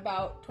have one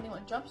about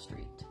 21 Jump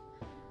Street.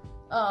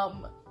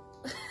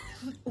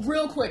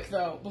 Real quick,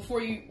 though,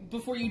 before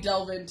you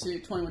delve into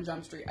 21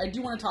 Jump Street, I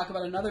do want to talk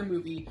about another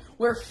movie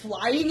where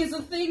flying is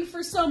a thing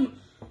for some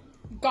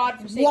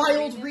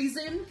wild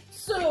reason.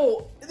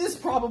 So, this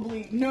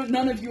probably,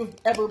 none of you have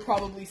ever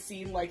probably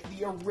seen,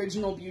 the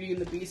original Beauty and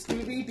the Beast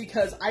movie,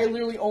 because I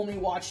literally only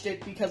watched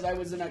it because I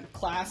was in a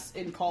class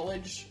in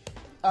college,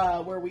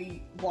 where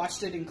we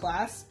watched it in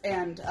class,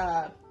 and,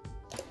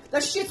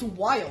 that shit's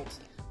wild.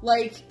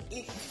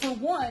 For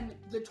one,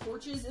 the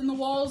torches in the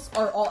walls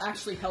are all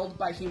actually held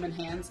by human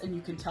hands, and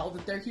you can tell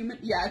that they're human.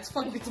 Yeah, it's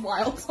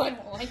wild. I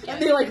don't like it. And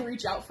they,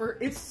 reach out for it.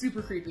 It's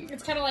super creepy.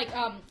 It's kind of like,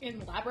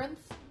 in Labyrinth.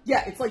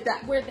 Yeah, it's like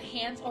that. Where the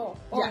hands,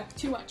 yeah.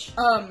 Too much.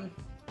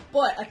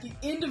 But at the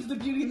end of the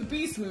Beauty and the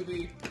Beast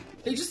movie,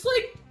 they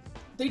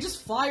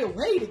just fly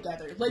away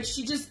together.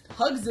 She just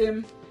hugs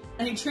him,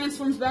 and he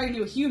transforms back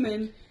into a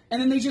human,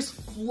 and then they just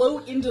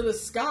float into the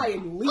sky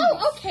and leave.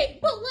 Oh, okay.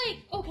 But,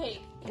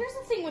 here's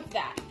the thing with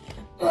that.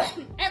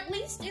 At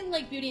least in,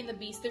 Beauty and the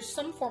Beast, there's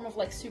some form of,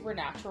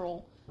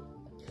 supernatural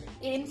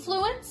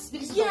influence.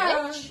 Because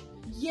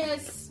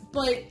yes,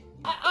 but...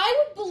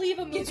 I would believe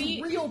a movie...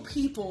 It's real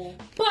people.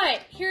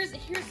 But, here's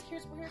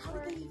how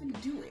would they even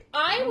do it?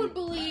 I would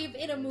believe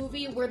in a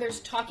movie where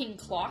there's talking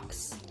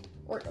clocks,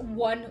 or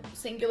one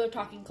singular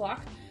talking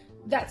clock,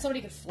 that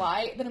somebody could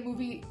fly, than a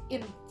movie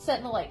set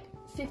in the,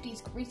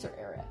 50s Greaser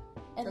era.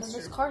 And then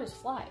this car just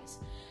flies.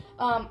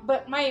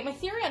 But my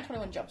theory on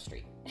 21 Jump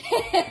Street.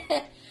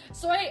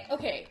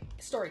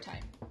 Story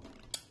time.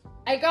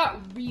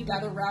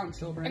 Gather round,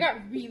 children. I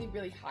got really,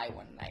 really high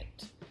one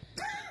night.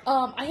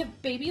 I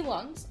have baby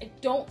lungs. I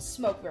don't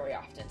smoke very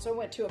often, so I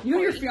went to a party. You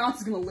know your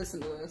fiance's gonna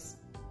listen to this.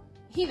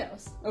 He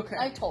knows. Okay.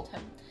 I told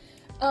him.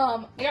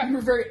 You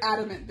were very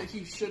adamant that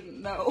he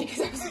shouldn't know.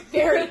 Because I was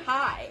very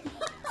high.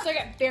 So I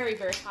got very,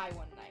 very high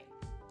one night.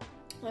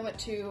 I went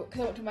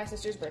to my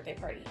sister's birthday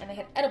party, and they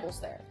had edibles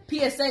there.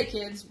 PSA,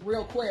 kids,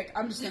 real quick.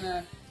 I'm just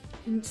gonna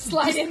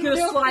slide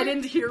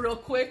into here real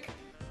quick.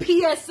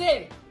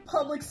 PSA,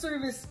 public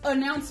service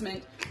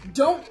announcement.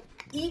 Don't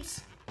eat,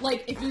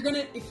 if you're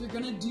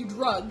gonna do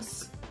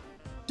drugs,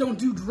 don't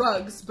do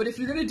drugs, but if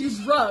you're gonna do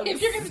drugs...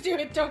 If you're gonna do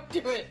it, don't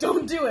do it.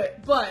 Don't do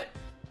it, but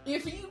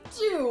if you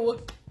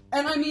do,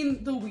 And I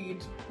mean, the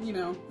weed,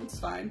 it's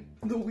fine.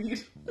 The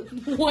weed.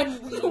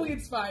 One weed. The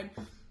weed's fine.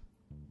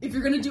 If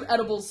you're gonna do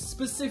edibles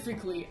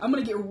specifically, I'm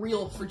gonna get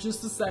real for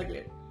just a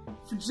second.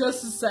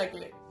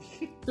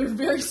 They're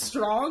very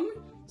strong,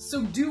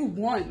 so do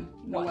one,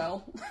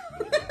 Noelle.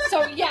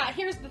 So, yeah,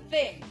 here's the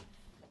thing.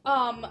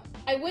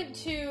 I went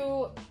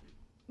to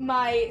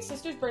my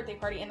sister's birthday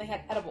party, and they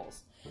had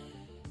edibles.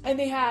 And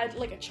they had,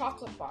 like, a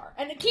chocolate bar.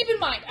 And keep in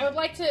mind, I would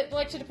like to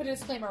put a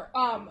disclaimer.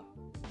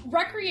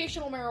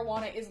 Recreational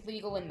marijuana is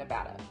legal in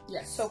Nevada.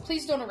 Yes. So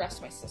please don't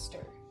arrest my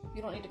sister.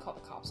 You don't need to call the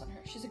cops on her.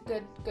 She's a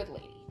good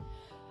lady.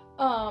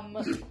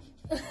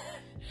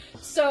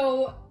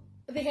 So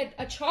they had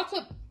a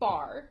chocolate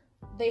bar.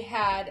 They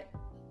had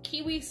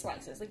kiwi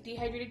slices, like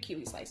dehydrated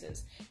kiwi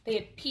slices. They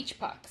had peach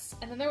pucks,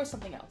 and then there was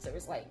something else. There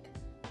was like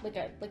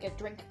a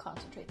drink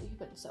concentrate that you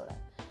put in soda.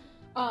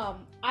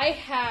 I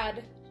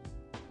had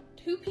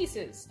 2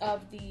 pieces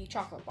of the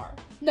chocolate bar.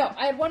 No,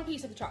 I had 1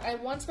 piece of the chocolate. I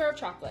had 1 square of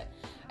chocolate.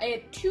 I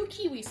had 2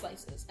 kiwi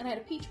slices, and I had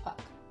a peach puck.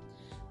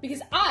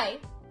 Because I,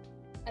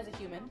 as a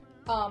human,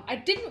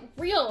 I didn't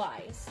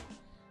realize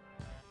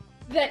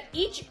that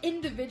each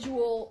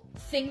individual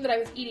thing that I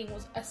was eating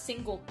was a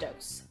single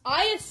dose.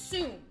 I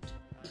assumed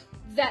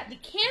that the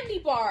candy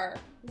bar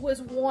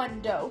was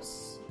 1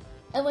 dose,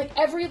 and like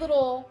every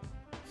little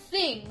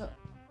thing,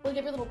 like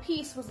every little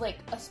piece was like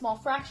a small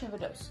fraction of a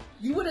dose.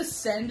 You would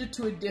ascend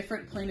to a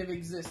different plane of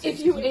existence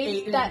if you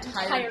ate an that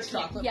entire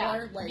chocolate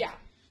bar. Yeah.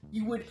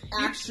 You would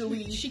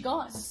actually she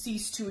gone.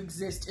 cease to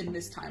exist in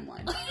this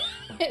timeline.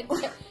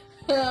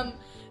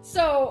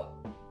 So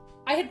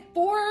I had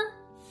 4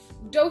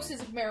 doses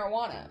of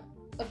marijuana,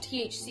 of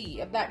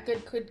THC, of that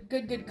good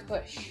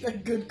kush. A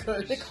good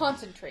kush. The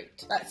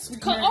concentrate. That's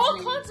all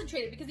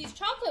concentrated, because these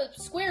chocolate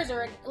squares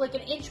are like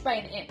an inch by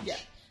an inch. Yeah.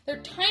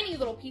 They're tiny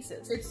little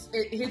pieces.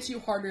 It hits you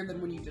harder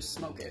than when you just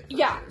smoke it.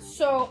 Yeah. Sure.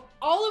 So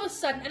all of a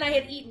sudden, and I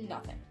had eaten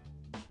nothing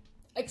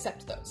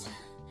except those.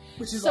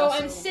 Which is so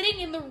also... I'm sitting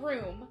in the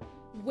room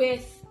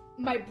with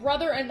my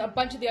brother and a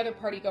bunch of the other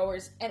party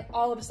goers, and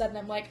all of a sudden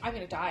I'm like, I'm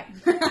gonna die.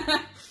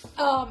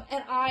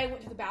 And I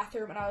went to the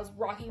bathroom and I was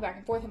rocking back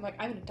and forth. I'm like,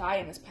 I'm gonna die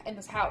in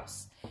this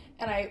house.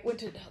 And I went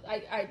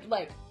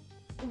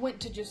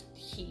to just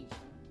heave,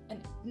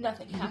 and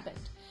nothing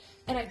happened.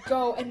 And I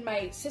go, and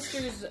my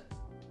sister's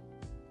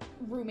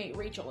roommate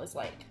Rachel is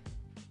like,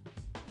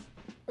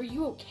 "Are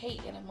you okay?"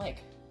 And I'm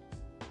like,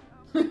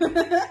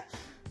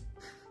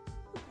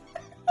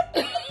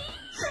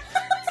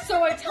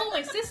 so I tell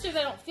my sister that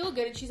I don't feel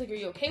good, and she's like, "Are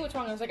you okay? What's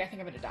wrong?" I was like, "I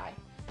think I'm gonna die."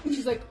 And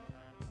she's like,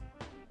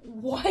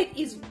 "What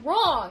is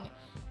wrong?"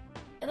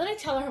 And then I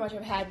tell her how much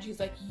I've had, and she's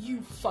like,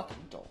 "You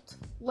fucking dolt.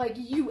 Like,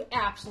 you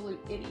absolute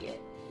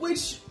idiot."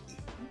 Which,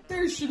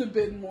 there should have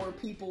been more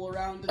people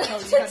around to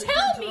tell you to how to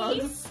tell do me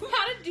drugs.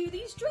 how to do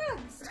these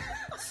drugs.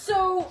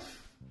 So,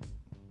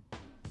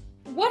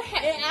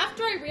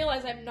 after I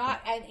realized I'm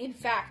not, and in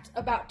fact,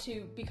 about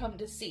to become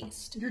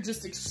deceased, You're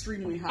just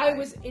extremely high. I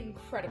was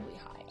incredibly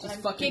high. Just and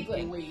I'm fucking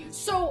giggling. blazed.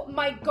 So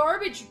my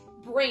garbage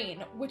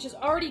brain, which is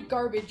already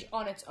garbage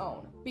on its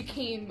own,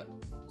 became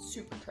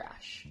super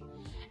trash.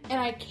 And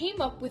I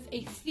came up with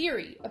a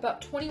theory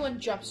about 21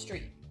 Jump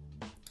Street.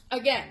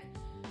 Again,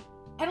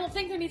 I don't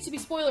think there needs to be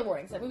spoiler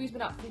warnings. That movie's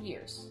been out for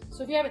years.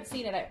 So if you haven't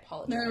seen it, I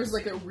apologize. Then there was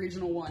like a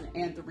original one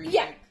and the remake.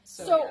 Yeah.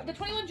 So yeah. the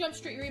 21 Jump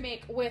Street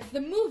remake with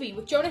the movie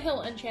with Jonah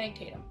Hill and Channing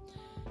Tatum.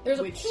 There's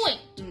a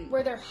point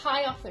where they're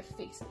high off their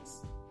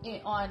faces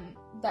on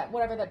that,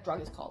 whatever that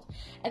drug is called.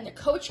 And the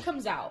coach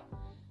comes out,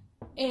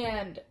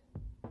 and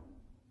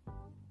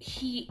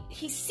he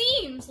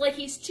seems like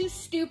he's too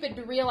stupid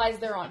to realize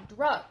they're on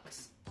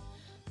drugs.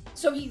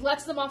 So he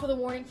lets them off with a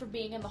warning for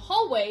being in the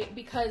hallway,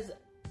 because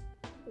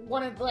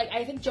one of, like,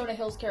 I think Jonah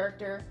Hill's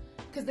character,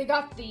 because they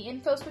got the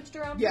info switched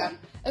around for him,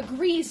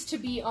 agrees to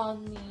be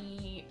on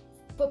the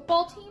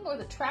football team or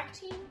the track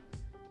team.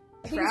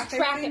 I think it was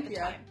track at the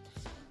time.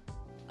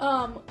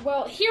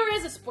 Well, here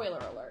is a spoiler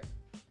alert.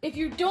 If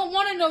you don't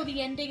want to know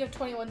the ending of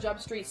 21 Jump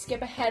Street,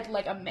 skip ahead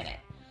like a minute.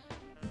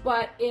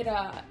 But it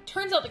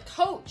turns out the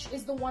coach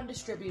is the one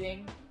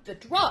distributing the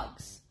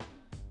drugs.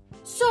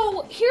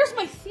 So here's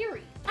my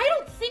theory. I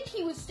don't think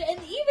he was, and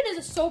even as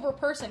a sober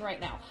person right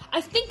now,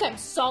 I think I'm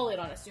solid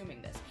on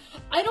assuming this.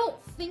 I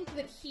don't think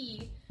that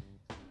he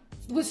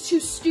was too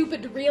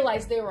stupid to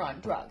realize they were on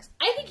drugs.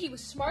 I think he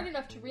was smart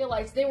enough to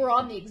realize they were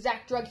on the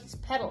exact drug he's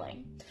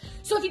peddling.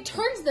 So if he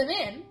turns them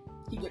in,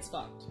 he gets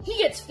fucked.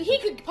 He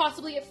could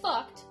possibly get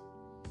fucked,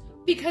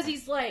 because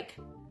he's like,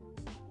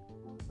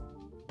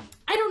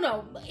 I don't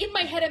know. In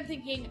my head, I'm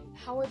thinking,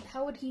 how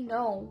would he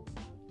know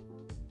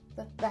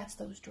that that's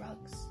those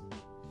drugs?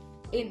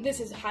 And this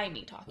is Hi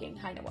Me talking.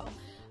 Hi,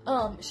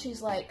 Noelle.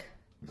 She's like,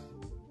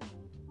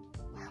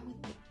 how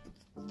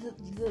would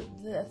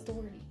the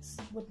authorities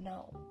would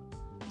know?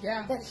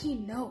 Yeah. That he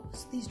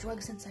knows these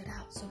drugs inside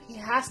out, so he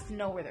has to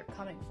know where they're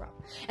coming from.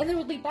 And then it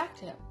would lead back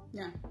to him.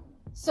 Yeah.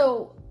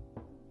 So,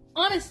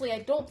 honestly,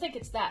 I don't think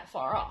it's that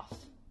far off.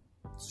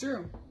 It's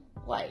true.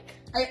 Like,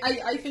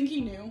 I think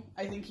he knew.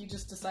 I think he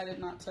just decided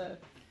not to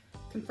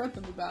confront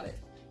them about it.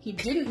 He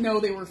didn't know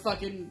they were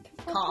fucking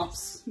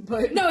cops,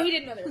 but... No, he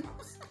didn't know they were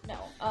cops.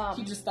 No.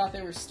 He just thought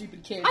they were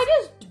stupid kids.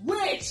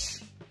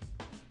 Which...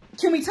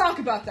 Can we talk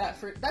about that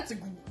for...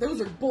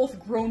 Those are both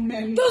grown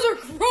men. Those are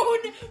grown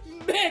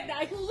men!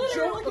 I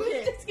literally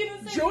was just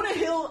gonna say... Jonah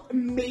Hill,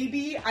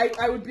 maybe,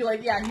 I would be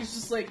like, yeah, he's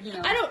just like, you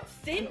know... I don't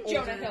think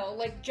Jonah Hill.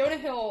 Like, Jonah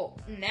Hill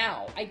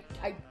now, I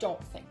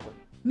don't think would...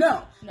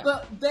 No,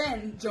 but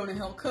then Jonah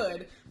Hill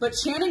could. But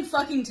Channing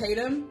fucking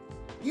Tatum,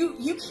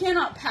 you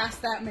cannot pass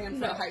that man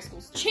for a high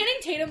school student. Channing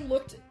Tatum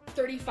looked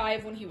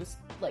 35 when he was,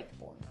 like,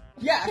 born.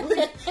 Yeah,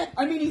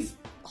 I mean, he's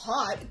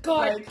hot.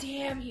 God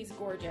damn, he's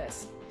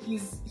gorgeous.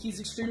 He's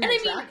extremely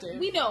attractive.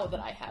 We know that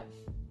I have,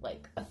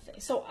 like, a thing.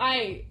 So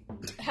I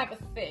have a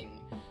thing.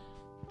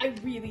 I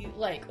really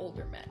like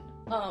older men.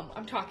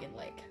 I'm talking,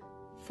 like,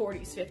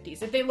 40s,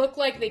 50s. If they look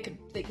like they could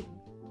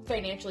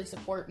financially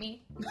support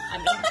me,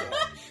 I'm into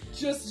it.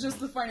 Just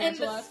the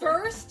financial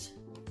aspect.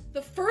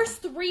 The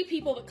first 3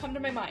 people that come to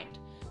my mind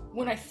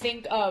when I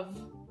think of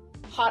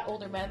hot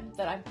older men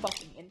that I'm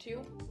fucking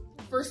into.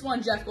 First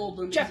one, Jeff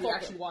Goldblum. Jeff Goldblum.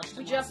 Actually watched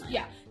him last night.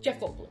 Yeah, Jeff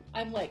Goldblum.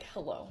 I'm like,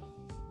 hello.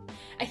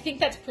 I think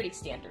that's pretty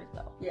standard,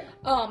 though.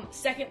 Yeah.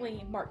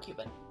 Secondly, Mark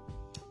Cuban.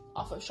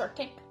 Off of Shark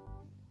Tank.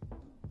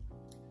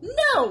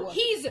 No!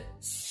 He's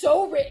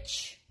so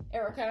rich,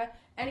 Erica,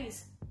 and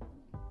he's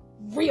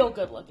real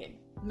good looking.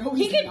 No,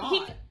 he's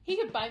not. He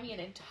could buy me an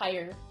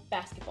entire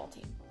basketball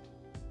team.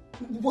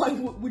 Why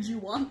would you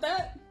want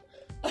that?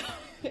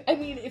 I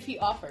mean, if he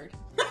offered.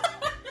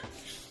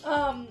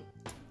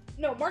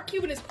 No, Mark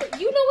Cuban is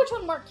crazy. You know which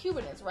one Mark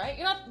Cuban is, right?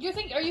 Are you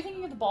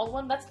thinking of the bald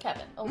one? That's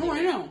Kevin. No,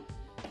 I know.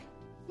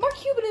 Mark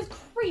Cuban is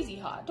crazy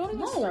hot. Don't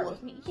even start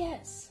with me.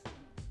 Yes.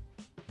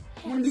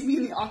 Want to meet me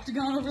in the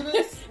octagon over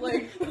this?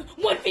 Like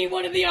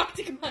 1v1 in the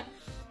octagon.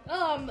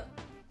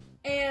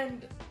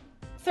 And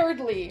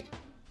thirdly,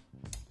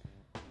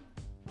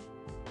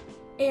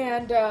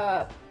 and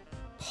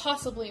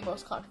possibly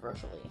most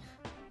controversially,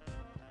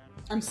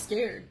 I'm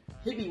scared.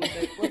 Hit me with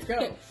it. Let's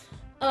go.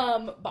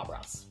 Bob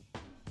Ross.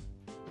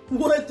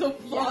 What the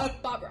fuck? Yeah,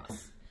 Bob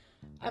Ross.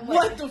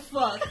 What the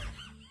fuck?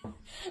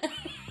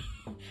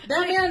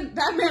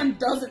 That man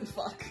doesn't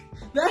fuck.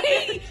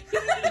 He's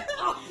the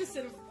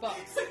opposite of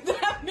fucks.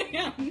 That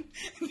man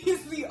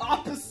is the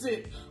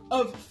opposite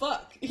of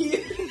fuck.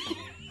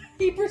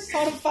 He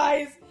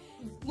personifies,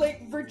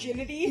 like,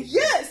 virginity.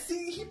 Yes,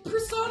 he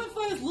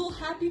personifies little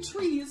happy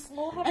trees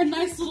and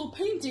nice little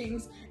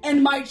paintings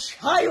and my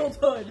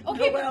childhood.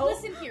 Okay, Noelle.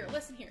 but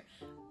listen here.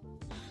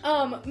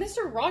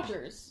 Mr.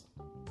 Rogers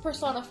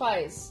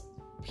personifies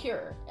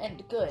pure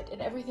and good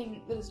and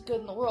everything that is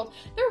good in the world.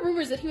 There are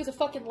rumors that he was a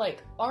fucking,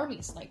 like,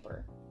 army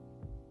sniper.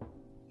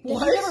 What?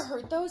 Have you ever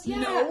heard those?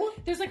 Yeah. No.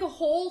 There's, like, a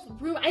whole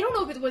rumor. I don't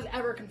know if it was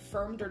ever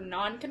confirmed or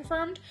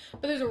non-confirmed,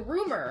 but there's a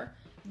rumor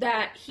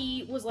that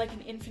he was, like,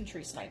 an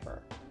infantry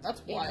sniper.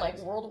 That's wild. In, like,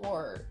 World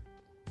War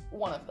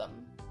one of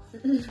them.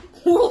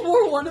 World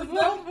War One of them?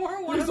 World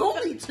War One. There's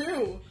only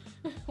 2.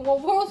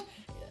 Well,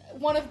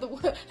 one of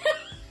the...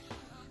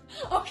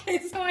 Okay,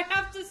 so I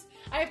have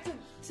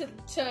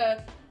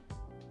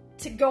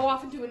to go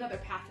off into another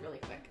path really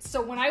quick.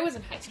 So when I was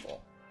in high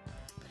school,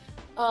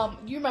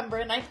 you remember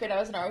in 9th grade I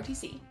was in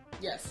ROTC.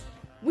 Yes.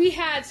 We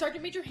had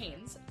Sergeant Major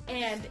Haynes,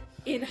 and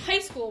in high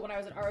school when I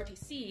was in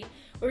ROTC,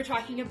 we were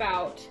talking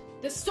about,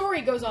 the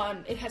story goes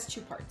on, it has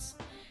 2 parts.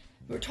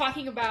 We were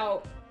talking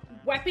about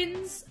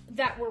weapons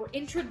that were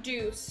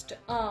introduced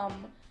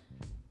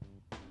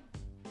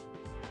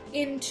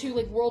into,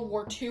 like, World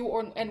War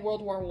II and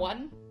World War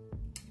I.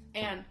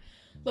 And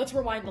let's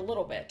rewind a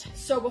little bit.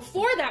 So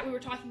before that, we were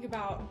talking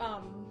about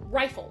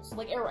rifles,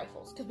 like air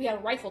rifles, because we had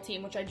a rifle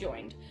team, which I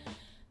joined.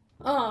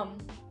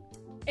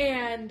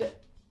 And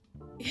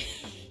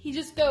he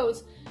just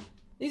goes,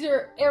 these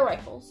are air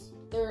rifles.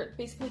 They're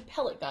basically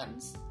pellet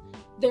guns.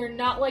 They're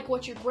not like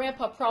what your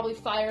grandpa probably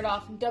fired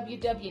off in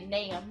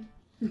WW-NAM.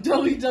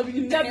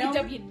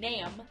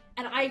 WW-NAM?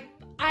 And I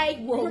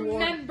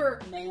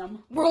remember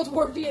World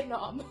War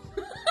Vietnam.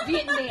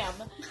 Vietnam.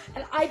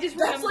 And I just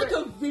remember... That's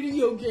like a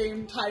video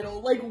game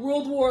title. Like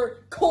World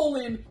War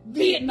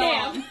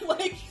Vietnam.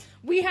 Like,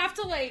 we have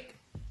to, like,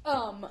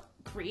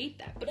 create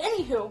that. But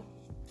anywho,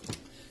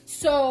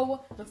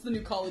 so... That's the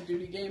new Call of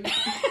Duty game.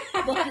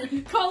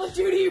 Call of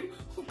Duty,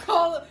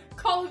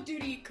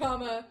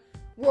 comma,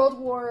 World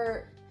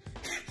War...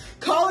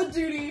 Call of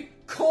Duty,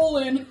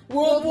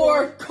 World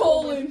War,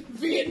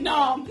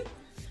 Vietnam.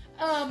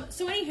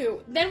 So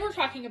anywho, then we're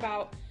talking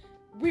about,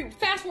 we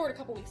fast forward a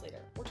couple weeks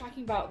later, we're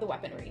talking about the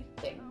weaponry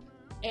thing,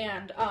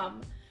 and,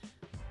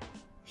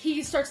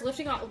 he starts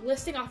listing off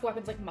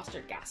weapons like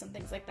mustard gas and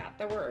things like that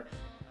were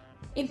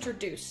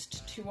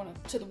introduced to one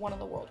of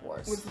the world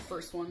wars. Was the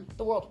first one?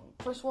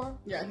 First war?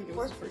 Yeah, I think it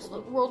was the first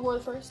one. World War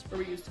the first? Where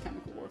we used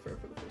chemical warfare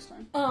for the first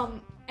time.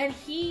 And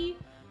he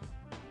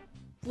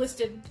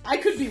listed... I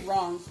could be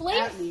wrong.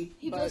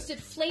 He listed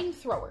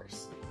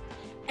flamethrowers.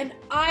 And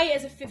I,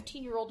 as a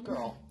 15-year-old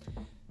girl...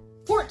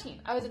 14.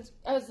 I was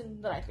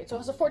in the 9th grade, so I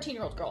was a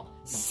 14-year-old girl.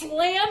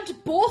 Slammed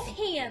both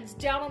hands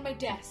down on my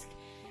desk.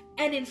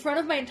 And in front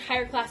of my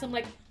entire class, I'm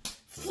like,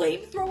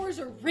 flamethrowers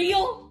are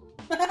real?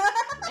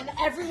 And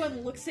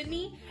everyone looks at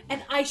me,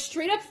 and I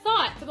straight up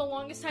thought for the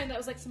longest time that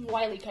was like some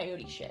Wile E.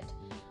 Coyote shit.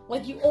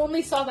 Like, you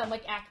only saw that in,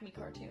 like, Acme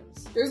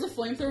cartoons. There's a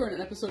flamethrower in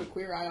an episode of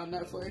Queer Eye on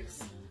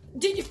Netflix.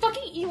 Did you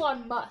fucking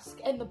Elon Musk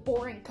and the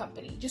Boring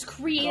Company just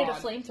created a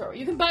flamethrower?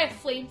 You can buy a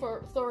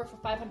flamethrower for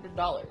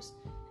 $500.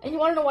 And you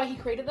want to know why he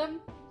created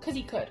them? Because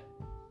he could.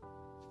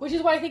 Which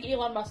is why I think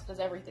Elon Musk does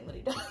everything that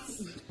he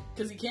does.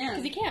 Because he can.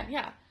 Because he can,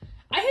 yeah.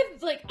 I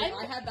have, like... If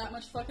I had that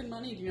much fucking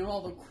money, do you know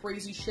all the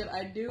crazy shit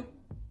I'd do?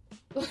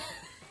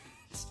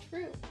 It's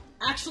true.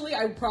 Actually,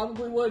 I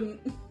probably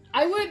wouldn't.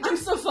 I would... I'm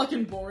so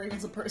fucking boring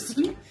as a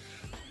person.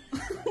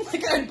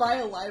 Like, I'd buy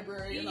a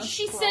library and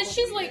she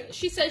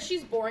says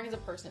she's boring as a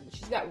person, but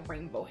she's got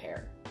rainbow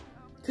hair.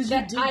 Because you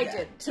did I that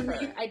did to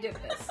me. I did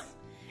this.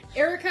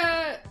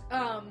 Erica,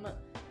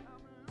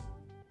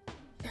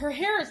 her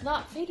hair is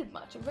not faded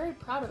much. I'm very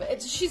proud of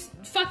it. You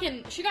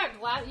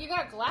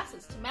got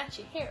glasses to match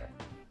your hair.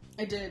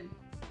 I did.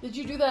 Did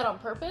you do that on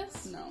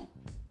purpose? No.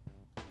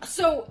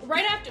 So,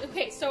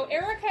 so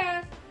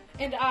Erica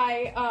and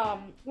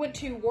I, went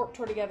to Warped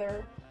Tour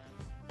together,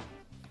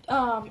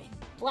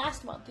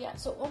 last month, yeah,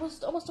 so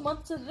almost a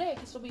month to the day,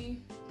 because it'll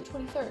be the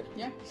 23rd.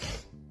 Yeah.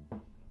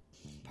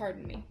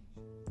 Pardon me.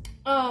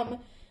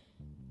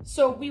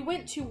 So we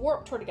went to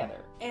Warped Tour together,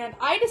 and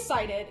I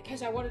decided,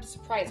 because I wanted to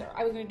surprise her,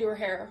 I was going to do her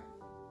hair.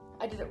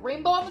 I did it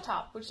rainbow on the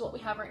top, which is what we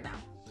have right now.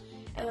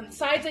 And then the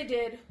sides I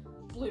did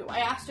blue. I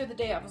asked her the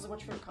day of, I was like,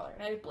 what's your favorite color?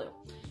 And I did blue.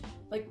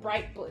 Like,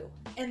 bright blue.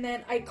 And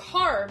then I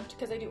carved,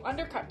 because I do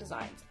undercut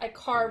designs, I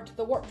carved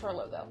the Warped Tour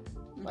logo,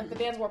 like the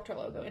band's Warped Tour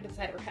logo, into the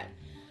side of her head.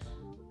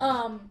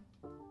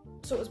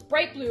 So it was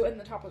bright blue, and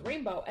the top was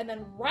rainbow. And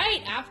then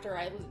right after,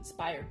 I was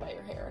inspired by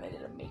her hair, and I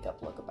did a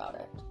makeup look about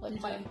it.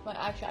 Like, my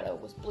eyeshadow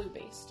was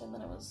blue-based, and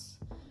then it was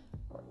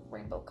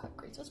rainbow cut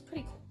green. So it was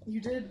pretty cool.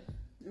 You did.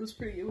 It was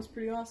pretty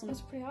awesome. It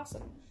was pretty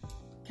awesome.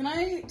 Can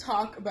I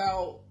talk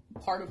about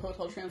part of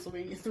Hotel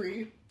Transylvania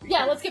 3?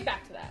 Yeah, let's get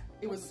back to that.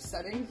 It was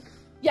upsetting.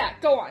 Yeah,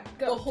 go on.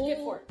 Go.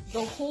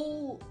 The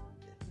whole,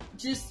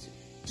 just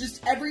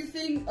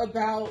everything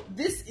about,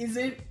 this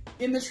isn't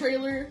in the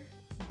trailer,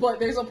 but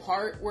there's a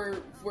part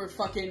where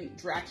fucking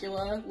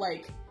Dracula,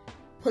 like,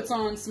 puts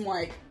on some,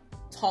 like,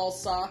 tall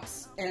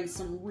socks and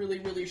some really,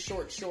 really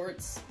short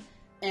shorts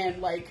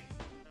and, like,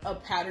 a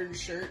patterned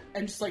shirt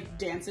and just, like,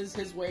 dances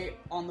his way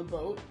on the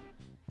boat.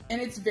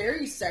 And it's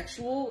very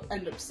sexual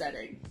and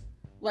upsetting.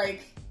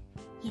 Like,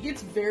 he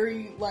gets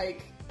very,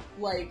 like,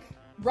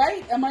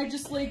 right? Am I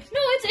just, like... No,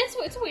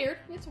 it's weird.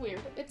 It's weird.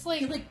 It's like...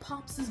 He, like,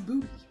 pops his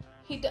booty.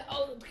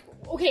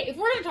 Okay, if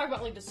we're gonna talk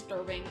about, like,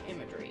 disturbing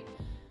imagery...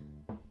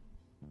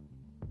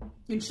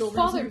 In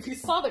children's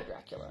movies. Father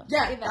Dracula.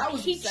 Yeah, that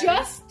was he just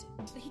has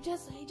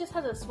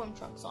a swim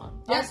trunks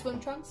on. Yeah.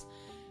 Swim trunks.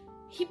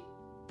 He,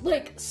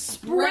 like,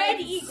 spread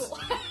eagle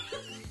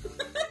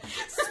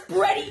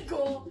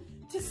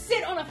to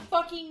sit on a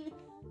fucking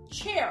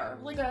chair,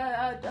 like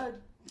a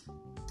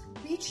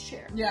beach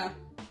chair. Yeah.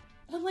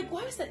 And I'm like,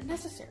 why is that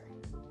necessary?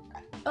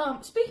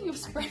 Speaking of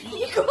spread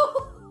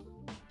eagle,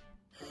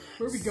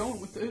 where are we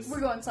going with this? We're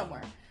going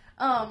somewhere.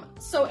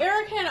 So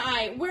Erica and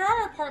I, where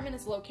our apartment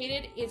is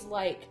located, is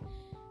like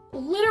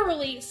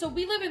literally. So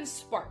we live in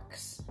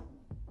Sparks.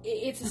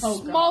 It's a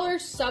smaller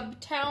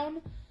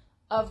sub-town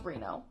of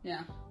Reno.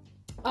 Yeah.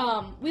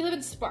 We live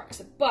in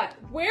Sparks, but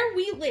where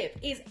we live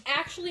is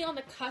actually on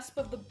the cusp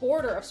of the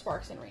border of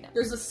Sparks and Reno.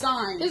 There's a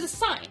sign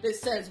that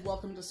says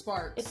 "Welcome to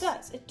Sparks." It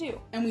does. It do.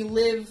 And we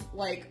live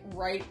like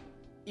right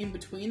in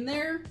between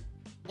there,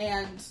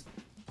 and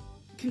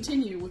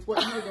continue with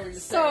what you were going to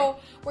say. So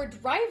we're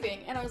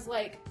driving, and I was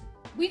like,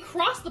 we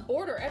cross the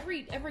border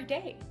every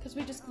day because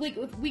we just we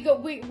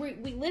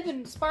live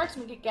in Sparks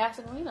and we get gas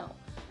in Reno.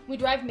 We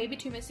drive maybe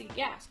 2 minutes to get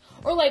gas,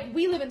 or like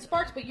we live in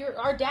Sparks, but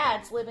our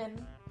dads live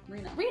in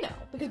Reno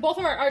because both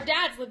of our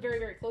dads live very,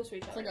 very close to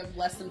each other. It's like a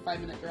less than 5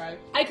 minute drive.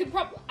 I could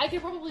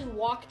probably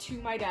walk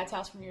to my dad's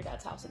house from your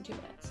dad's house in 2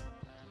 minutes.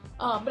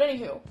 But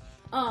anywho,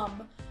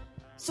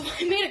 so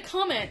I made a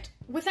comment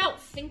without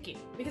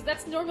thinking, because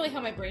that's normally how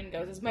my brain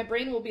goes, is my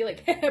brain will be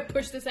like,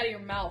 push this out of your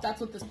mouth.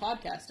 That's what this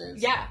podcast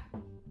is. Yeah.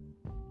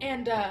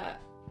 And, I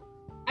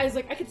was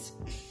like, I could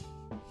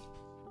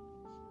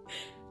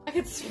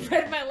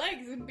spread my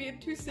legs and be in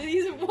 2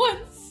 cities at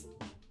once.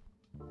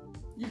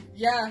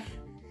 Yeah.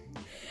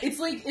 It's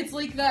like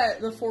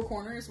the Four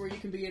Corners where you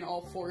can be in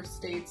all 4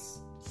 states.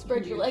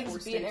 Spread your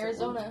legs, be in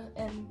Arizona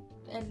and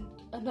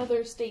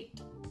another state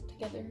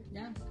together.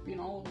 Yeah, be in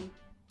all of them.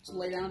 Just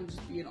lay down and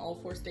just be in all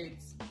 4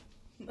 states.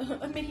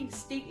 I'm making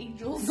state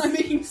angels. I'm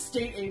making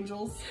state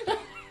angels.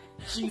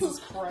 Jesus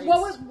Christ. We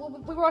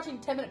were watching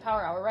 10 Minute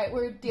Power Hour, right?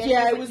 Where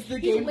it was the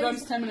Game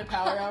Grumps 10 Minute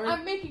Power Hour.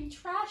 I'm making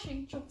trash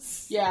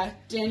angels. Yeah,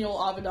 Daniel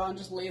Avedon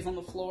just lays on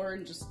the floor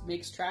and just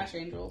makes trash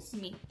angels.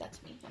 Me.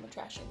 That's me. I'm a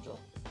trash angel.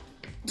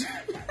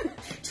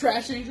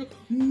 Trash angel?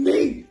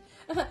 Me!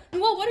 Well,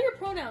 what are your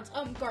pronouns?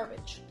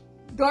 Garbage.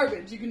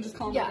 Garbage. You can just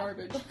call me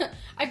garbage.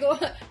 I go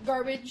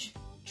garbage,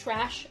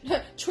 trash,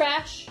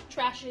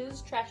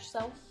 trashes, trash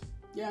self.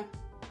 Yeah.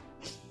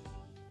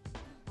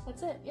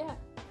 That's it, yeah.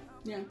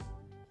 Yeah.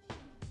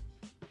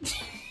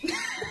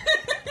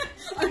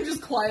 I'm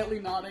just quietly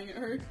nodding at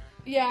her.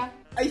 Yeah.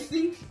 I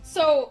think...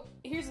 So,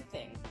 here's the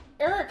thing.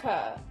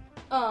 Erica,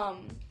 I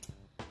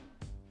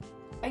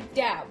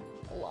dab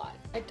a lot.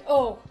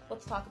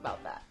 Let's talk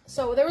about that.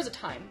 So, there was a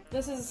time.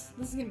 This is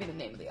gonna be the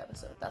name of the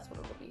episode. That's what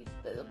it'll be.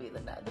 It'll be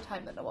the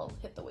time that Noelle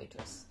hit the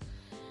waitress.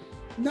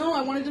 No,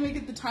 I wanted to make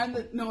it the time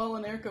that Noelle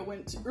and Erica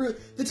went to... Or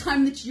the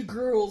time that you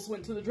girls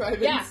went to the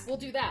drive-ins. Yeah, we'll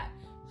do that.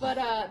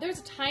 But, there's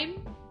a time,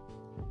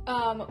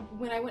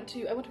 when I went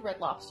to Red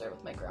Lobster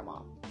with my grandma.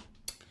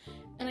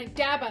 And I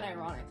dab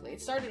unironically.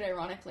 It started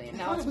ironically, and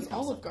now it was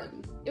Olive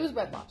Garden. It was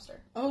Red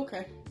Lobster. Oh,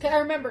 okay. I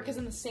remember, because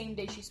in the same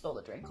day she spilled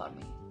a drink on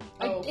me.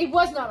 Oh. It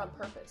was not on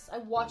purpose. I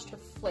watched her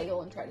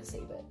flail and try to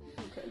save it.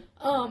 Okay.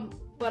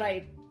 But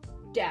I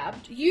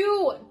dabbed.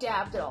 You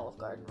dabbed at Olive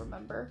Garden,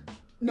 remember?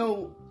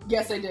 No,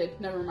 yes I did.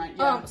 Never mind.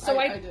 Yeah,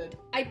 I did.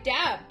 I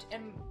dabbed,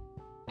 and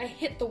I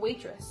hit the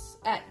waitress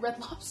at Red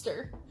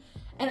Lobster,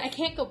 and I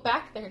can't go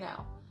back there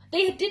now.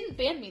 They didn't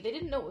ban me. They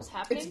didn't know what was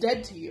happening. It's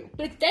dead to you.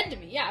 But it's dead to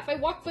me, yeah. If I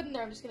walk foot in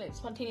there, I'm just gonna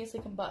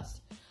spontaneously combust.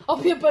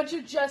 I'll be a bunch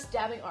of just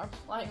dabbing arms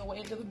flying away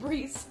into the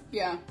breeze.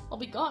 Yeah. I'll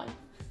be gone.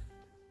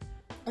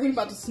 I think I'm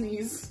about to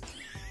sneeze.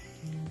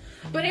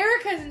 But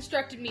Erica has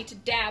instructed me to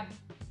dab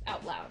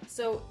out loud.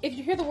 So if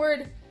you hear the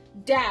word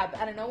dab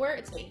out of nowhere,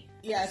 it's me.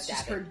 Yeah, it's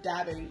just her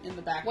dabbing in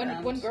the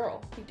background. One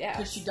girl who dabs.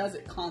 Because she does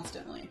it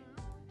constantly.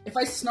 If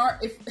I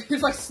start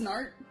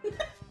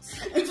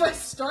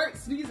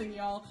sneezing,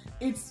 y'all,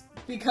 it's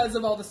because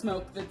of all the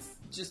smoke that's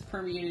just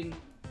permeating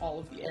all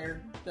of the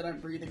air that I'm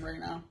breathing right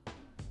now.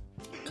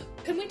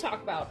 Can we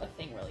talk about a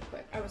thing really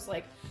quick? I was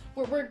like,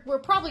 we're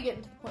probably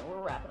getting to the point where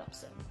we're wrapping up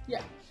soon.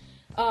 Yeah.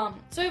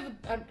 So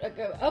I have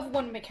of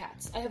one of my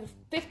cats, I have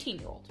a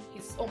 15-year-old.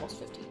 He's almost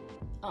 15.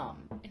 And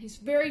he's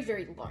very,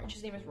 very large.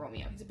 His name is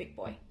Romeo. He's a big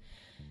boy.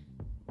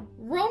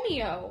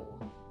 Romeo,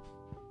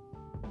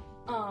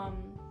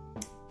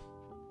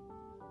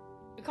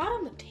 got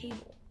on the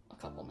table a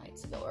couple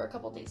nights ago, or a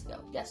couple days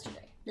ago,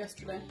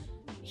 yesterday.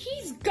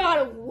 He's got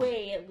to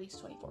weigh at least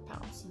 24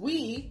 pounds.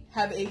 We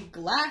have a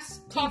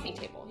glass coffee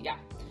table, yeah.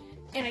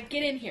 And I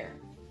get in here,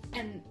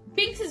 and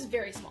Binks is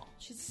very small.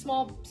 She's a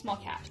small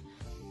cat.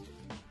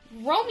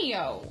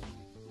 Romeo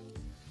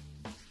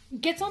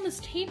gets on this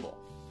table,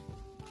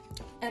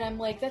 and I'm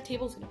like, that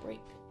table's gonna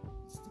break.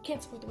 I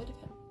can't support the weight of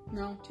him.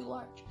 No. Too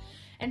large.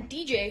 And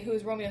DJ, who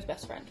is Romeo's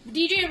best friend,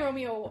 DJ and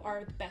Romeo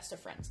are the best of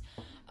friends,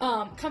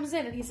 comes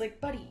in and he's like,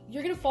 buddy,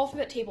 you're gonna fall through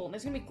that table and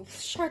there's gonna be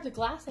shards of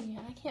glass in here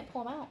and I can't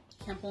pull them out.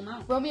 Can't pull them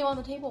out. Romeo on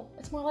the table.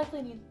 It's more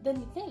likely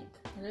than you think.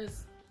 It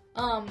is.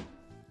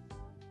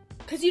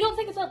 Because you don't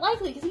think it's that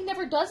likely because he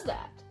never does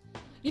that.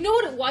 You know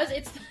what it was?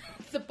 It's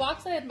the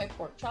box I had my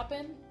pork chop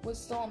in was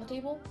still on the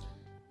table.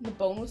 And the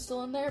bone was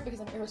still in there because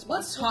I'm irresponsible.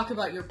 Let's talk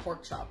about your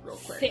pork chop real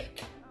quick.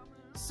 Thick.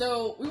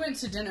 So, we went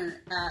to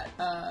dinner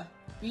at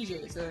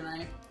BJ's the other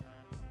night,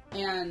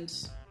 and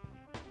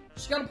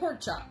she got a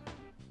pork chop.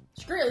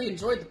 She greatly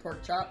enjoyed the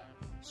pork chop.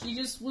 She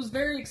just was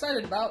very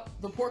excited about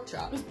the pork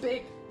chop. It was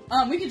big.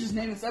 We could just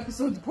name this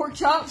episode The Pork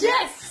Chop.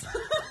 Yes!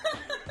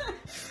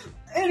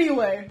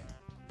 Anyway,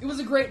 it was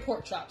a great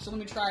pork chop, so let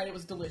me try it. It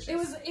was delicious.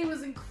 It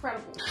was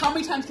incredible. How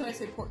many times can I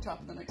say pork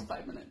chop in the next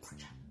 5 minutes?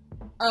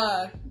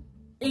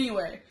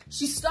 Anyway,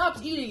 she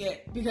stopped eating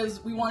it because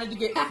we wanted to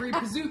get free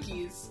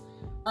Pazookies.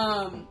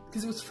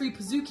 Because it was free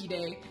Pazookie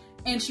day,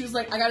 and she was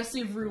like, I gotta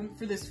save room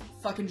for this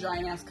fucking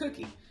giant-ass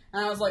cookie.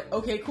 And I was like,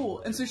 okay,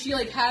 cool. And so she,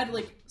 had,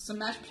 some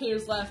mashed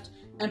potatoes left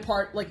and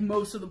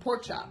most of the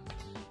pork chop.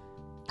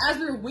 As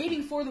we were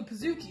waiting for the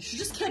Pazookie, she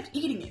just kept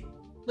eating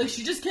it.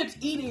 She just kept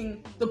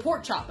eating the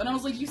pork chop. And I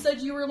was like, you said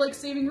you were,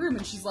 saving room.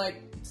 And she's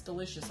like, it's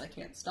delicious, I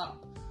can't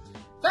stop.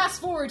 Fast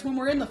forward to when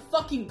we're in the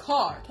fucking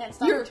car. Can't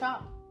stop the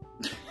chop.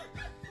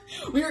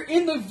 We're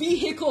in the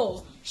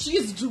vehicle. She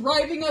is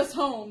driving us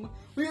home.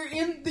 We were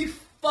in the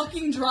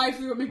fucking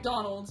drive-thru at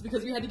McDonald's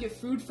because we had to get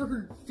food for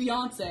her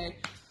fiance.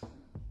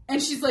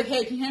 And she's like,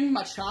 hey, can you hand me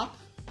my chop?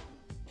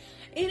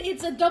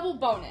 It's a double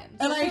bone in.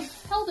 And I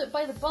held it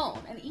by the bone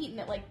and eaten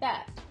it like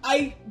that.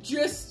 I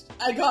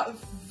got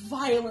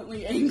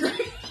violently angry.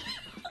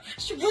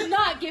 She would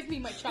not give me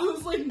my chop. I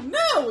was like,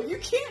 no, you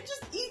can't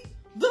just eat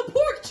the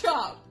pork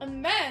chop.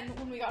 And then,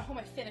 when we got home,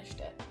 I finished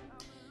it.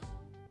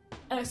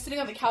 And I was sitting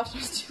on the couch and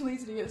I was too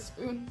lazy to get a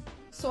spoon.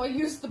 So I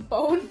used the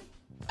bone.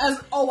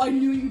 I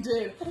knew you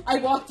did. I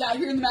walked out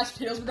here and the mashed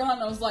potatoes were gone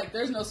and I was like,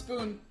 there's no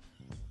spoon.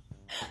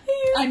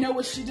 I know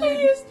what she did.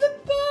 I used the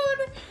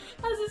bone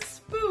as a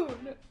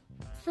spoon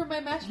for my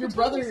mashed potatoes. Your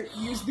brother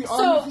used the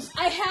arm. So,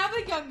 I have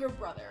a younger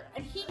brother,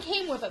 and he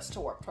came with us to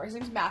Warped Tour. His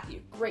name's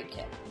Matthew. Great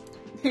kid.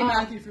 Hey,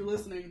 Matthew, if you're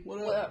listening, what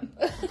up?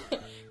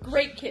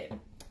 Great kid.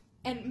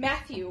 And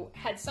Matthew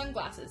had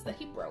sunglasses that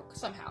he broke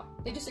somehow.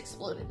 They just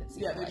exploded.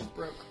 Yeah, they just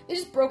broke. They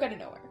just broke out of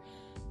nowhere.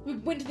 We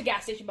went to the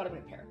gas station, bought him a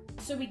new pair.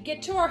 So we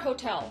get to our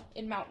hotel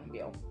in Mountain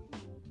View,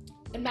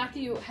 and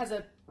Matthew has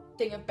a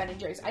thing of Ben &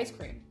 Jerry's ice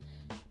cream.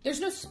 There's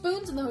no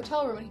spoons in the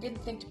hotel room, and he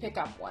didn't think to pick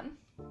up one.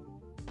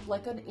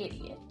 Like an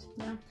idiot.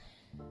 Yeah.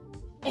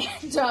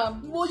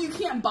 And, well, you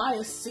can't buy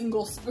a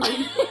single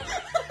spoon.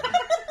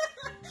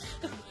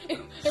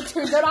 It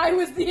turns out I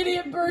was the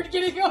idiot bird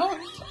getting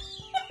owned.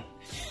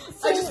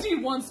 So, I just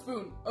need one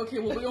spoon. Okay,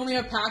 well, we only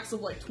have packs of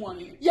like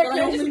 20. Yeah, but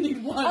I only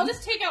need one. I'll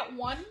just take out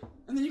one.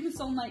 And then you can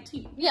sell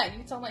 19. Yeah, you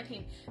can sell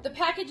 19. The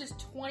package is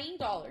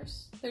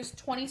 $20. There's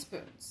 20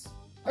 spoons.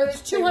 Or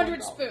there's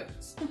 200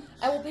 spoons.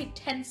 I will pay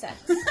 10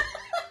 cents to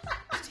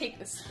take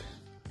this spoon.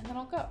 And then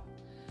I'll go.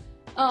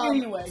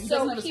 Anyway, he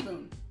doesn't have a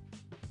spoon.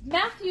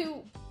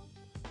 Matthew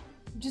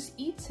just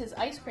eats his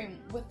ice cream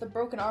with the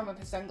broken arm of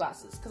his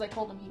sunglasses, because I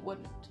told him he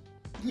wouldn't.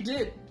 He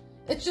did.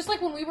 It's just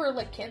like when we were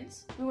like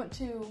kids. We went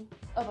to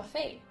a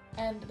buffet,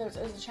 and it was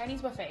a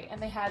Chinese buffet,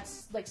 and they had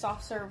like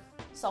self-serve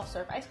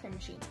ice cream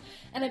machines.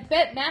 And I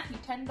bet Matthew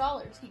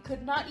 $10 he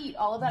could not eat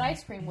all of that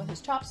ice cream with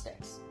his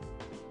chopsticks,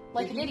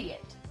 like an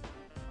idiot.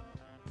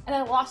 And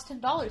I lost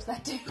 $10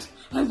 that day.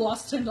 I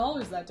lost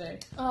 $10 that day.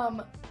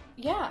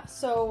 Yeah.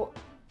 So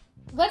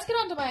let's get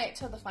on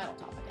to the final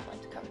topic I'd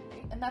like to cover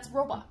today, and that's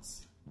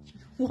robots.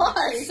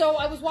 Why? So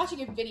I was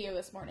watching a video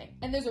this morning,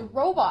 and there's a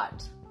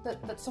robot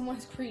that someone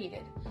has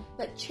created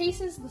that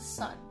chases the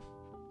sun,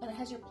 and it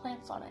has your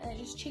plants on it, and it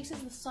just chases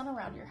the sun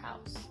around your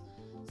house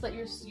so that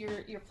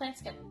your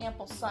plants get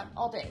ample sun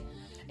all day.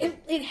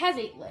 It has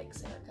 8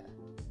 legs, Erica,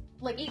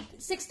 like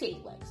 6 to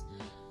 8 legs.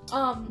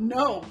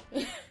 No.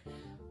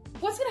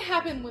 What's gonna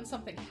happen when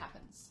something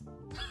happens?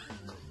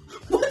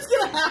 What's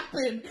gonna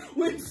happen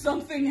when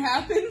something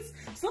happens?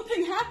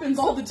 Something happens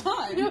all the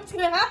time. You know what's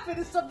gonna happen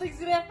is something's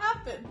gonna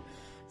happen.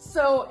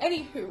 So,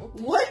 anywho,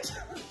 What?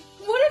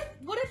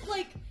 What if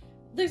like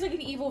there's like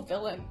an evil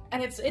villain,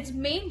 and its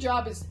main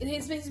job is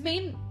his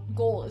main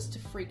goal is to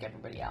freak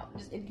everybody out and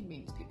just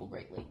inconvenience people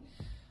greatly.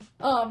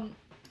 And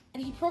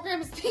he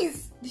programs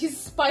these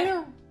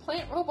spider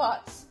plant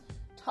robots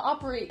to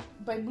operate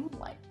by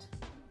moonlight.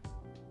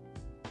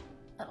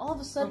 And all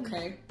of a sudden,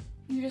 Okay.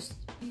 you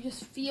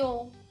just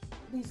feel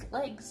these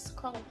legs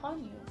crawl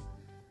upon you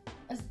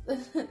as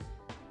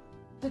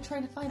they're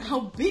trying to find. How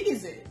big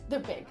is it? They're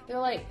big. They're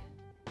like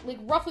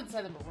roughly the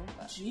size of a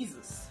Roomba.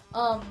 Jesus.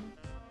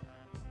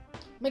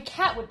 My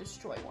cat would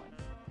destroy one.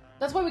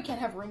 That's why we can't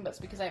have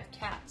Roombas, because I have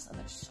cats and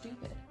they're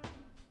stupid.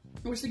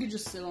 I wish they could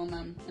just sit on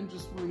them and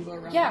just Roomba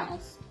around Yeah. the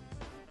house.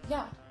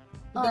 Yeah.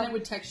 But then it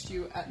would text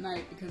you at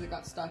night because it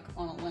got stuck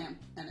on a lamp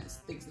and it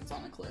thinks it's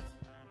on a cliff.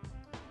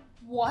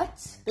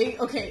 What?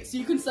 Okay, so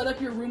you can set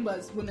up your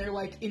Roombas when they're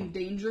like in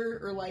danger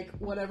or like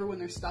whatever, when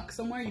they're stuck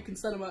somewhere. You can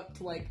set them up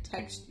to like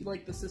text,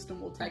 like the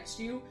system will text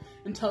you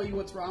and tell you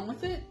what's wrong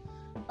with it.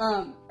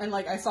 And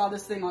like I saw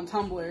this thing on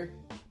Tumblr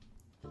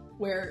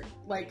where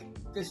like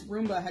this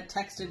Roomba had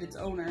texted its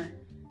owner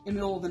in the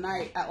middle of the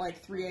night at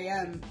like 3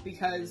 a.m.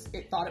 because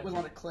it thought it was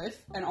on a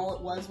cliff, and all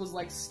it was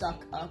like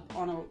stuck up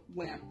on a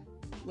lamp,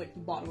 like the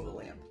bottom of the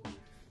lamp.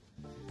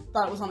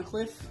 Thought it was on a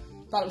cliff,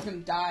 thought it was gonna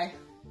die.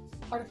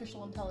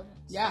 Artificial intelligence.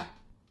 Yeah.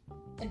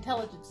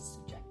 Intelligence is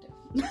subjective.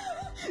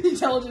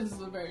 Intelligence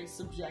is a very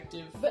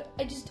subjective. But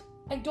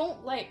I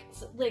don't like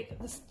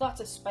this thoughts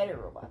of spider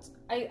robots.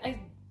 I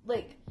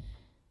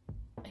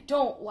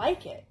don't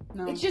like it.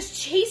 No. It just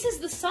chases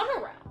the sun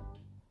around.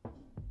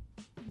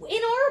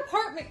 In our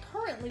apartment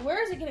currently,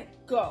 where is it gonna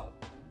go?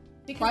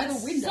 Because By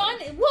the window. sun.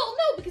 Well,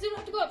 no, because it would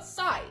have to go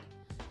outside.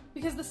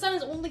 Because the sun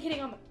is only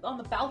hitting on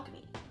the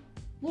balcony.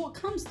 Well, it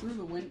comes through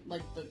the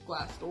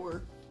glass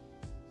door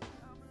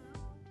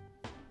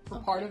for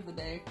part of the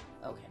day,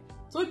 Okay.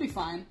 so it'd be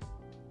fine.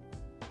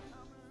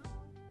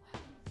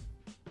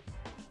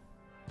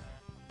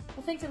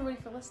 Well, thanks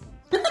everybody for listening.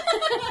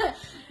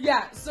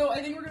 Yeah, so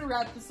I think we're gonna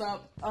wrap this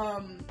up.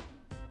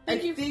 I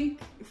you. think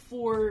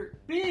for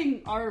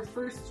being our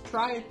first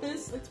try at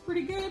this, it's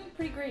pretty good.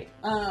 Pretty great.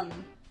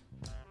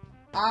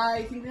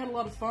 I think we had a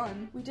lot of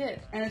fun. We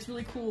did. And it's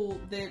really cool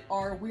that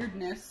our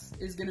weirdness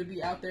is gonna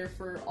be out there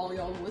for all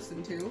y'all to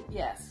listen to.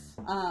 Yes.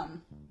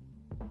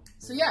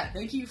 So yeah,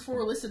 thank you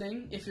for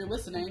listening, if you're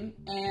listening,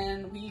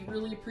 and we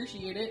really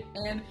appreciate it.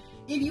 And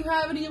if you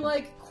have any,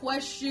 like,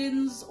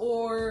 questions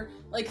or,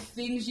 like,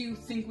 things you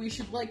think we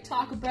should, like,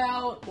 talk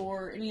about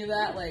or any of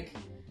that, like,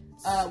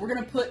 we're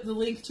gonna put the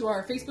link to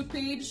our Facebook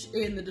page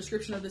in the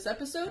description of this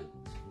episode,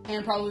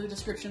 and probably the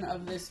description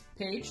of this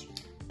page.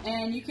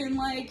 And you can,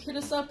 like, hit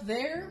us up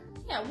there.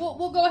 Yeah,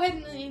 we'll go ahead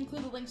and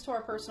include the links to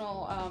our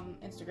personal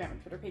Instagram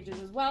and Twitter pages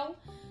as well.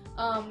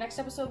 Next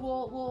episode,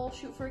 we'll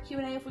shoot for a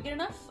Q&A if we get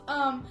enough.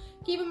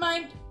 Keep in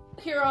mind,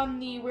 here on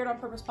the Weird on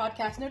Purpose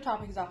podcast, no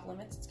topic is off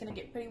limits. It's going to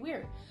get pretty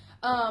weird.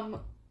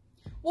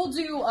 We'll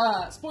do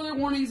spoiler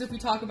warnings if we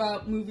talk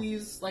about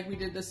movies like we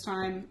did this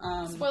time.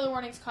 Spoiler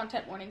warnings,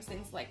 content warnings,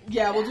 things like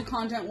Yeah, that. we'll do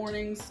content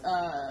warnings.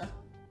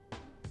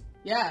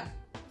 Yeah,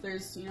 if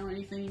there's,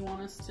 anything you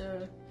want us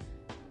to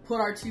put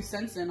our 2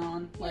 cents in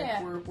on, like,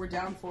 Yeah. we're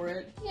down for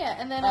it. Yeah,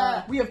 and then,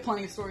 We have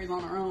plenty of stories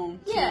on our own,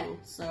 too, Yeah.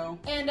 so.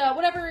 and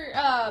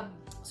whatever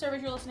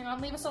service you're listening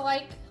on, leave us a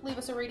like, leave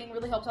us a rating,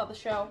 really helps out the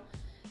show.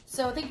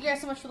 So thank you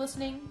guys so much for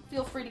listening.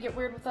 Feel free to get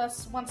weird with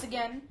us once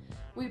again.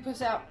 We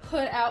puss out.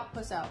 Dick out,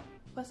 but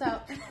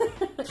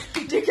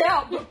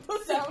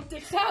puss out.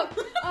 Dicks out.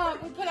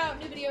 We put out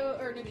new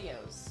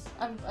videos.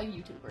 I'm a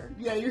YouTuber.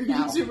 Yeah, you're a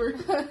Now.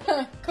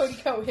 YouTuber. Cody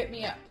Co, hit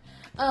me up.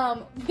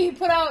 We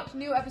put out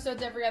new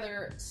episodes every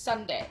other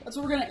Sunday. That's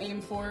what we're gonna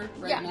aim for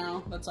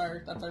now. That's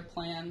our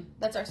plan.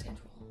 That's our schedule.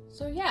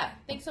 So yeah,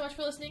 thanks so much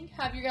for listening.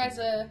 Have you guys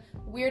a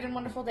weird and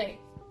wonderful day.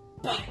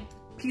 Bye.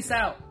 Peace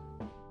out.